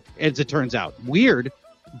film too, as it turns out. Weird,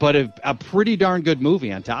 but a pretty darn good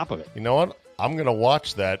movie on top of it. You know what? I'm going to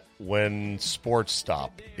watch that when sports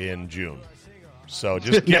stop in June. So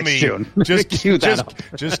just give me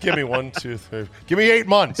just give me 1, 2, 3. Give me 8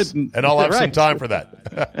 months, and I'll have some time for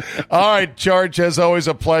that. All right, Charge, as always,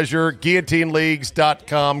 a pleasure.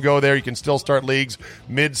 GuillotineLeagues.com. Go there. You can still start leagues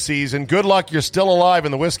mid-season. Good luck. You're still alive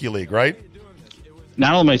in the Whiskey League, right?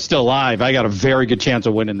 Not only am I still alive, I got a very good chance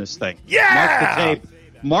of winning this thing. Yeah!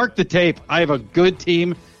 Mark the tape. I have a good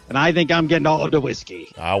team, and I think I'm getting all of the whiskey.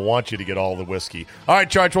 I want you to get all the whiskey. All right,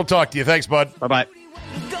 Charge, we'll talk to you. Thanks, bud. Bye-bye.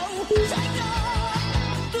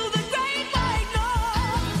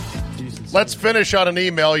 Let's finish on an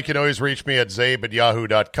email. You can always reach me at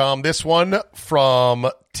zabe@yahoo.com. This one from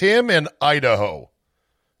Tim in Idaho,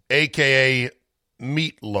 a.k.a.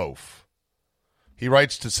 Meatloaf. He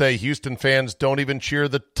writes to say, Houston fans don't even cheer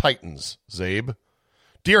the Titans, Zabe.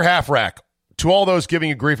 Dear Half Rack, to all those giving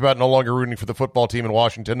you grief about no longer rooting for the football team in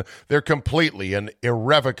Washington, they're completely and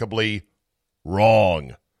irrevocably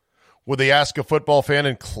wrong. Would they ask a football fan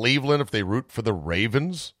in Cleveland if they root for the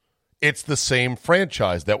Ravens? It's the same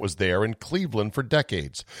franchise that was there in Cleveland for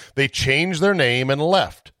decades. They changed their name and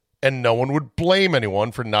left, and no one would blame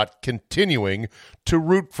anyone for not continuing to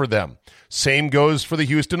root for them. Same goes for the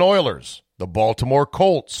Houston Oilers, the Baltimore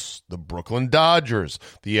Colts, the Brooklyn Dodgers,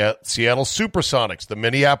 the Seattle Supersonics, the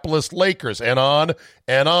Minneapolis Lakers, and on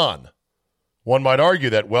and on. One might argue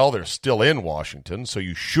that, well, they're still in Washington, so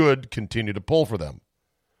you should continue to pull for them.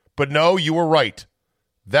 But no, you were right.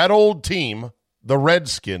 That old team, the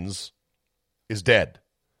Redskins, is dead.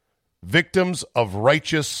 Victims of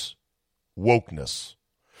righteous wokeness.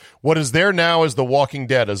 What is there now is the Walking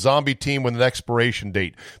Dead, a zombie team with an expiration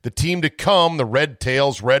date. The team to come, the Red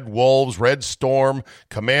Tails, Red Wolves, Red Storm,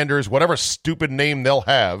 Commanders, whatever stupid name they'll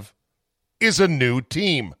have, is a new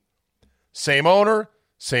team. Same owner,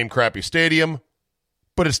 same crappy stadium,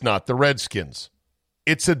 but it's not the Redskins.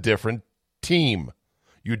 It's a different team.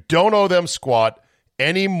 You don't owe them squat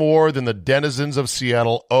any more than the denizens of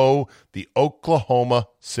Seattle owe the Oklahoma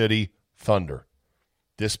City Thunder.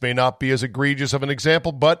 This may not be as egregious of an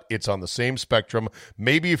example, but it's on the same spectrum.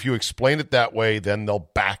 Maybe if you explain it that way, then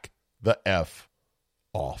they'll back the F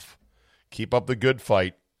off. Keep up the good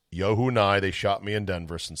fight. Yohu Nye, they shot me in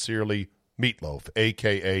Denver. Sincerely, Meatloaf,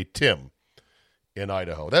 a.k.a. Tim in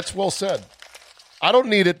Idaho. That's well said. I don't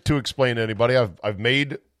need it to explain to anybody. I've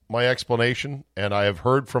made my explanation, and I have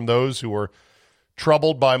heard from those who were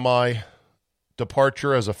troubled by my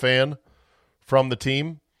departure as a fan from the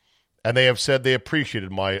team, and they have said they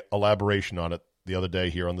appreciated my elaboration on it the other day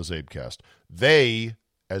here on the Zabecast. They,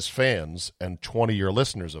 as fans and 20-year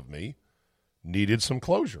listeners of me, needed some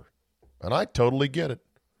closure, and I totally get it.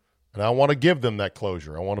 And I want to give them that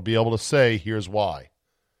closure. I want to be able to say, here's why.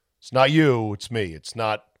 It's not you, it's me. It's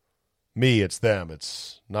not me, it's them.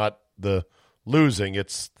 It's not the losing,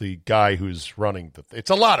 it's the guy who's running.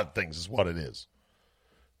 It's a lot of things is what it is.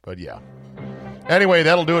 But yeah. Anyway,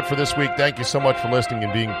 that'll do it for this week. Thank you so much for listening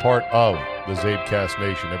and being part of the Zabecast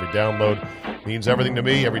Nation. Every download means everything to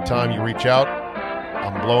me. Every time you reach out,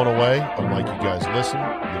 I'm blown away. I'm like, you guys listen.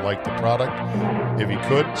 You like the product. If you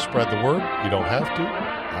could, spread the word. You don't have to.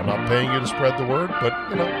 I'm not paying you to spread the word, but,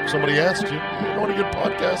 somebody asked you know any good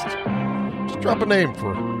podcasts? Just drop a name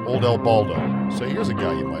for old El Baldo. Say, here's a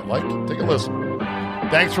guy you might like. Take a listen.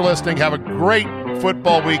 Thanks for listening. Have a great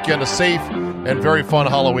football weekend, a safe and very fun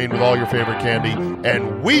Halloween with all your favorite candy,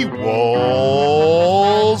 and we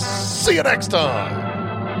will see you next time.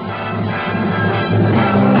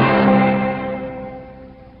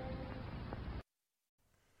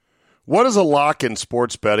 What is a lock in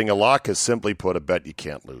sports betting? A lock is simply put a bet you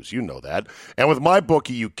can't lose. You know that. And with MyBookie,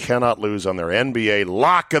 you cannot lose on their NBA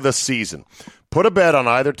lock of the season. Put a bet on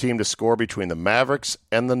either team to score between the Mavericks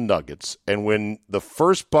and the Nuggets, and when the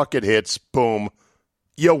first bucket hits, boom,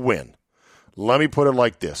 you win. Let me put it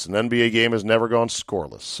like this. An NBA game has never gone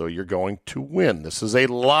scoreless, so you're going to win. This is a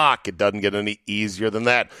lock. It doesn't get any easier than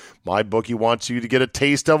that. MyBookie wants you to get a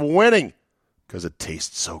taste of winning because it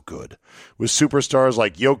tastes so good. With superstars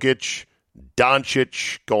like Jokic,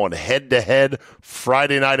 Doncic going head-to-head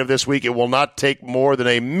Friday night of this week, it will not take more than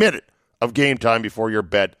a minute of game time before your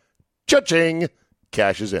bet, cha-ching,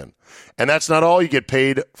 cashes in. And that's not all. You get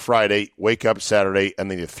paid Friday, wake up Saturday,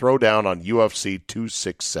 and then you throw down on UFC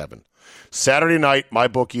 267. Saturday night,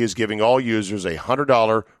 MyBookie is giving all users a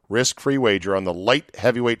 $100 risk-free wager on the light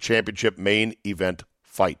heavyweight championship main event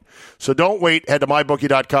fight. So don't wait. Head to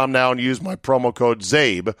MyBookie.com now and use my promo code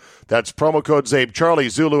ZABE. That's promo code ZABE, Charlie,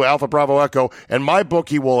 Zulu, Alpha, Bravo, Echo, and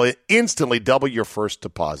MyBookie will instantly double your first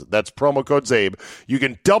deposit. That's promo code ZABE. You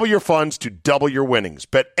can double your funds to double your winnings.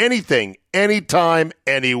 Bet anything, anytime,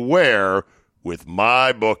 anywhere with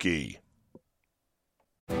MyBookie.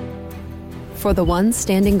 For the ones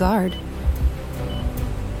standing guard,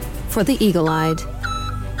 for the eagle-eyed,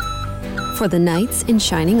 for the knights in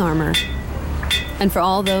shining armor, and for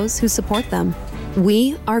all those who support them.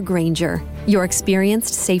 We are Grainger, your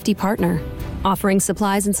experienced safety partner, offering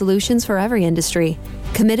supplies and solutions for every industry,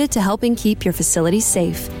 committed to helping keep your facilities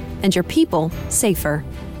safe and your people safer.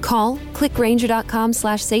 Call,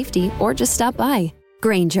 clickgrainger.com/safety, or just stop by.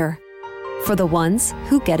 Grainger, for the ones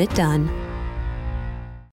who get it done.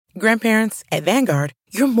 Grandparents, at Vanguard,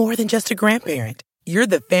 you're more than just a grandparent. You're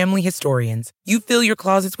the family historians. You fill your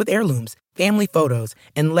closets with heirlooms, family photos,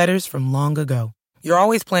 and letters from long ago. You're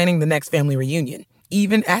always planning the next family reunion,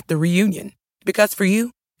 even at the reunion. Because for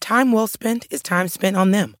you, time well spent is time spent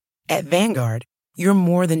on them. At Vanguard, you're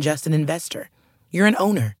more than just an investor. You're an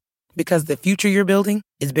owner. Because the future you're building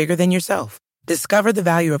is bigger than yourself. Discover the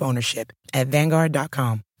value of ownership at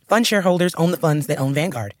Vanguard.com. Fund shareholders own the funds that own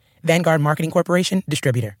Vanguard. Vanguard Marketing Corporation,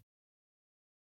 distributor.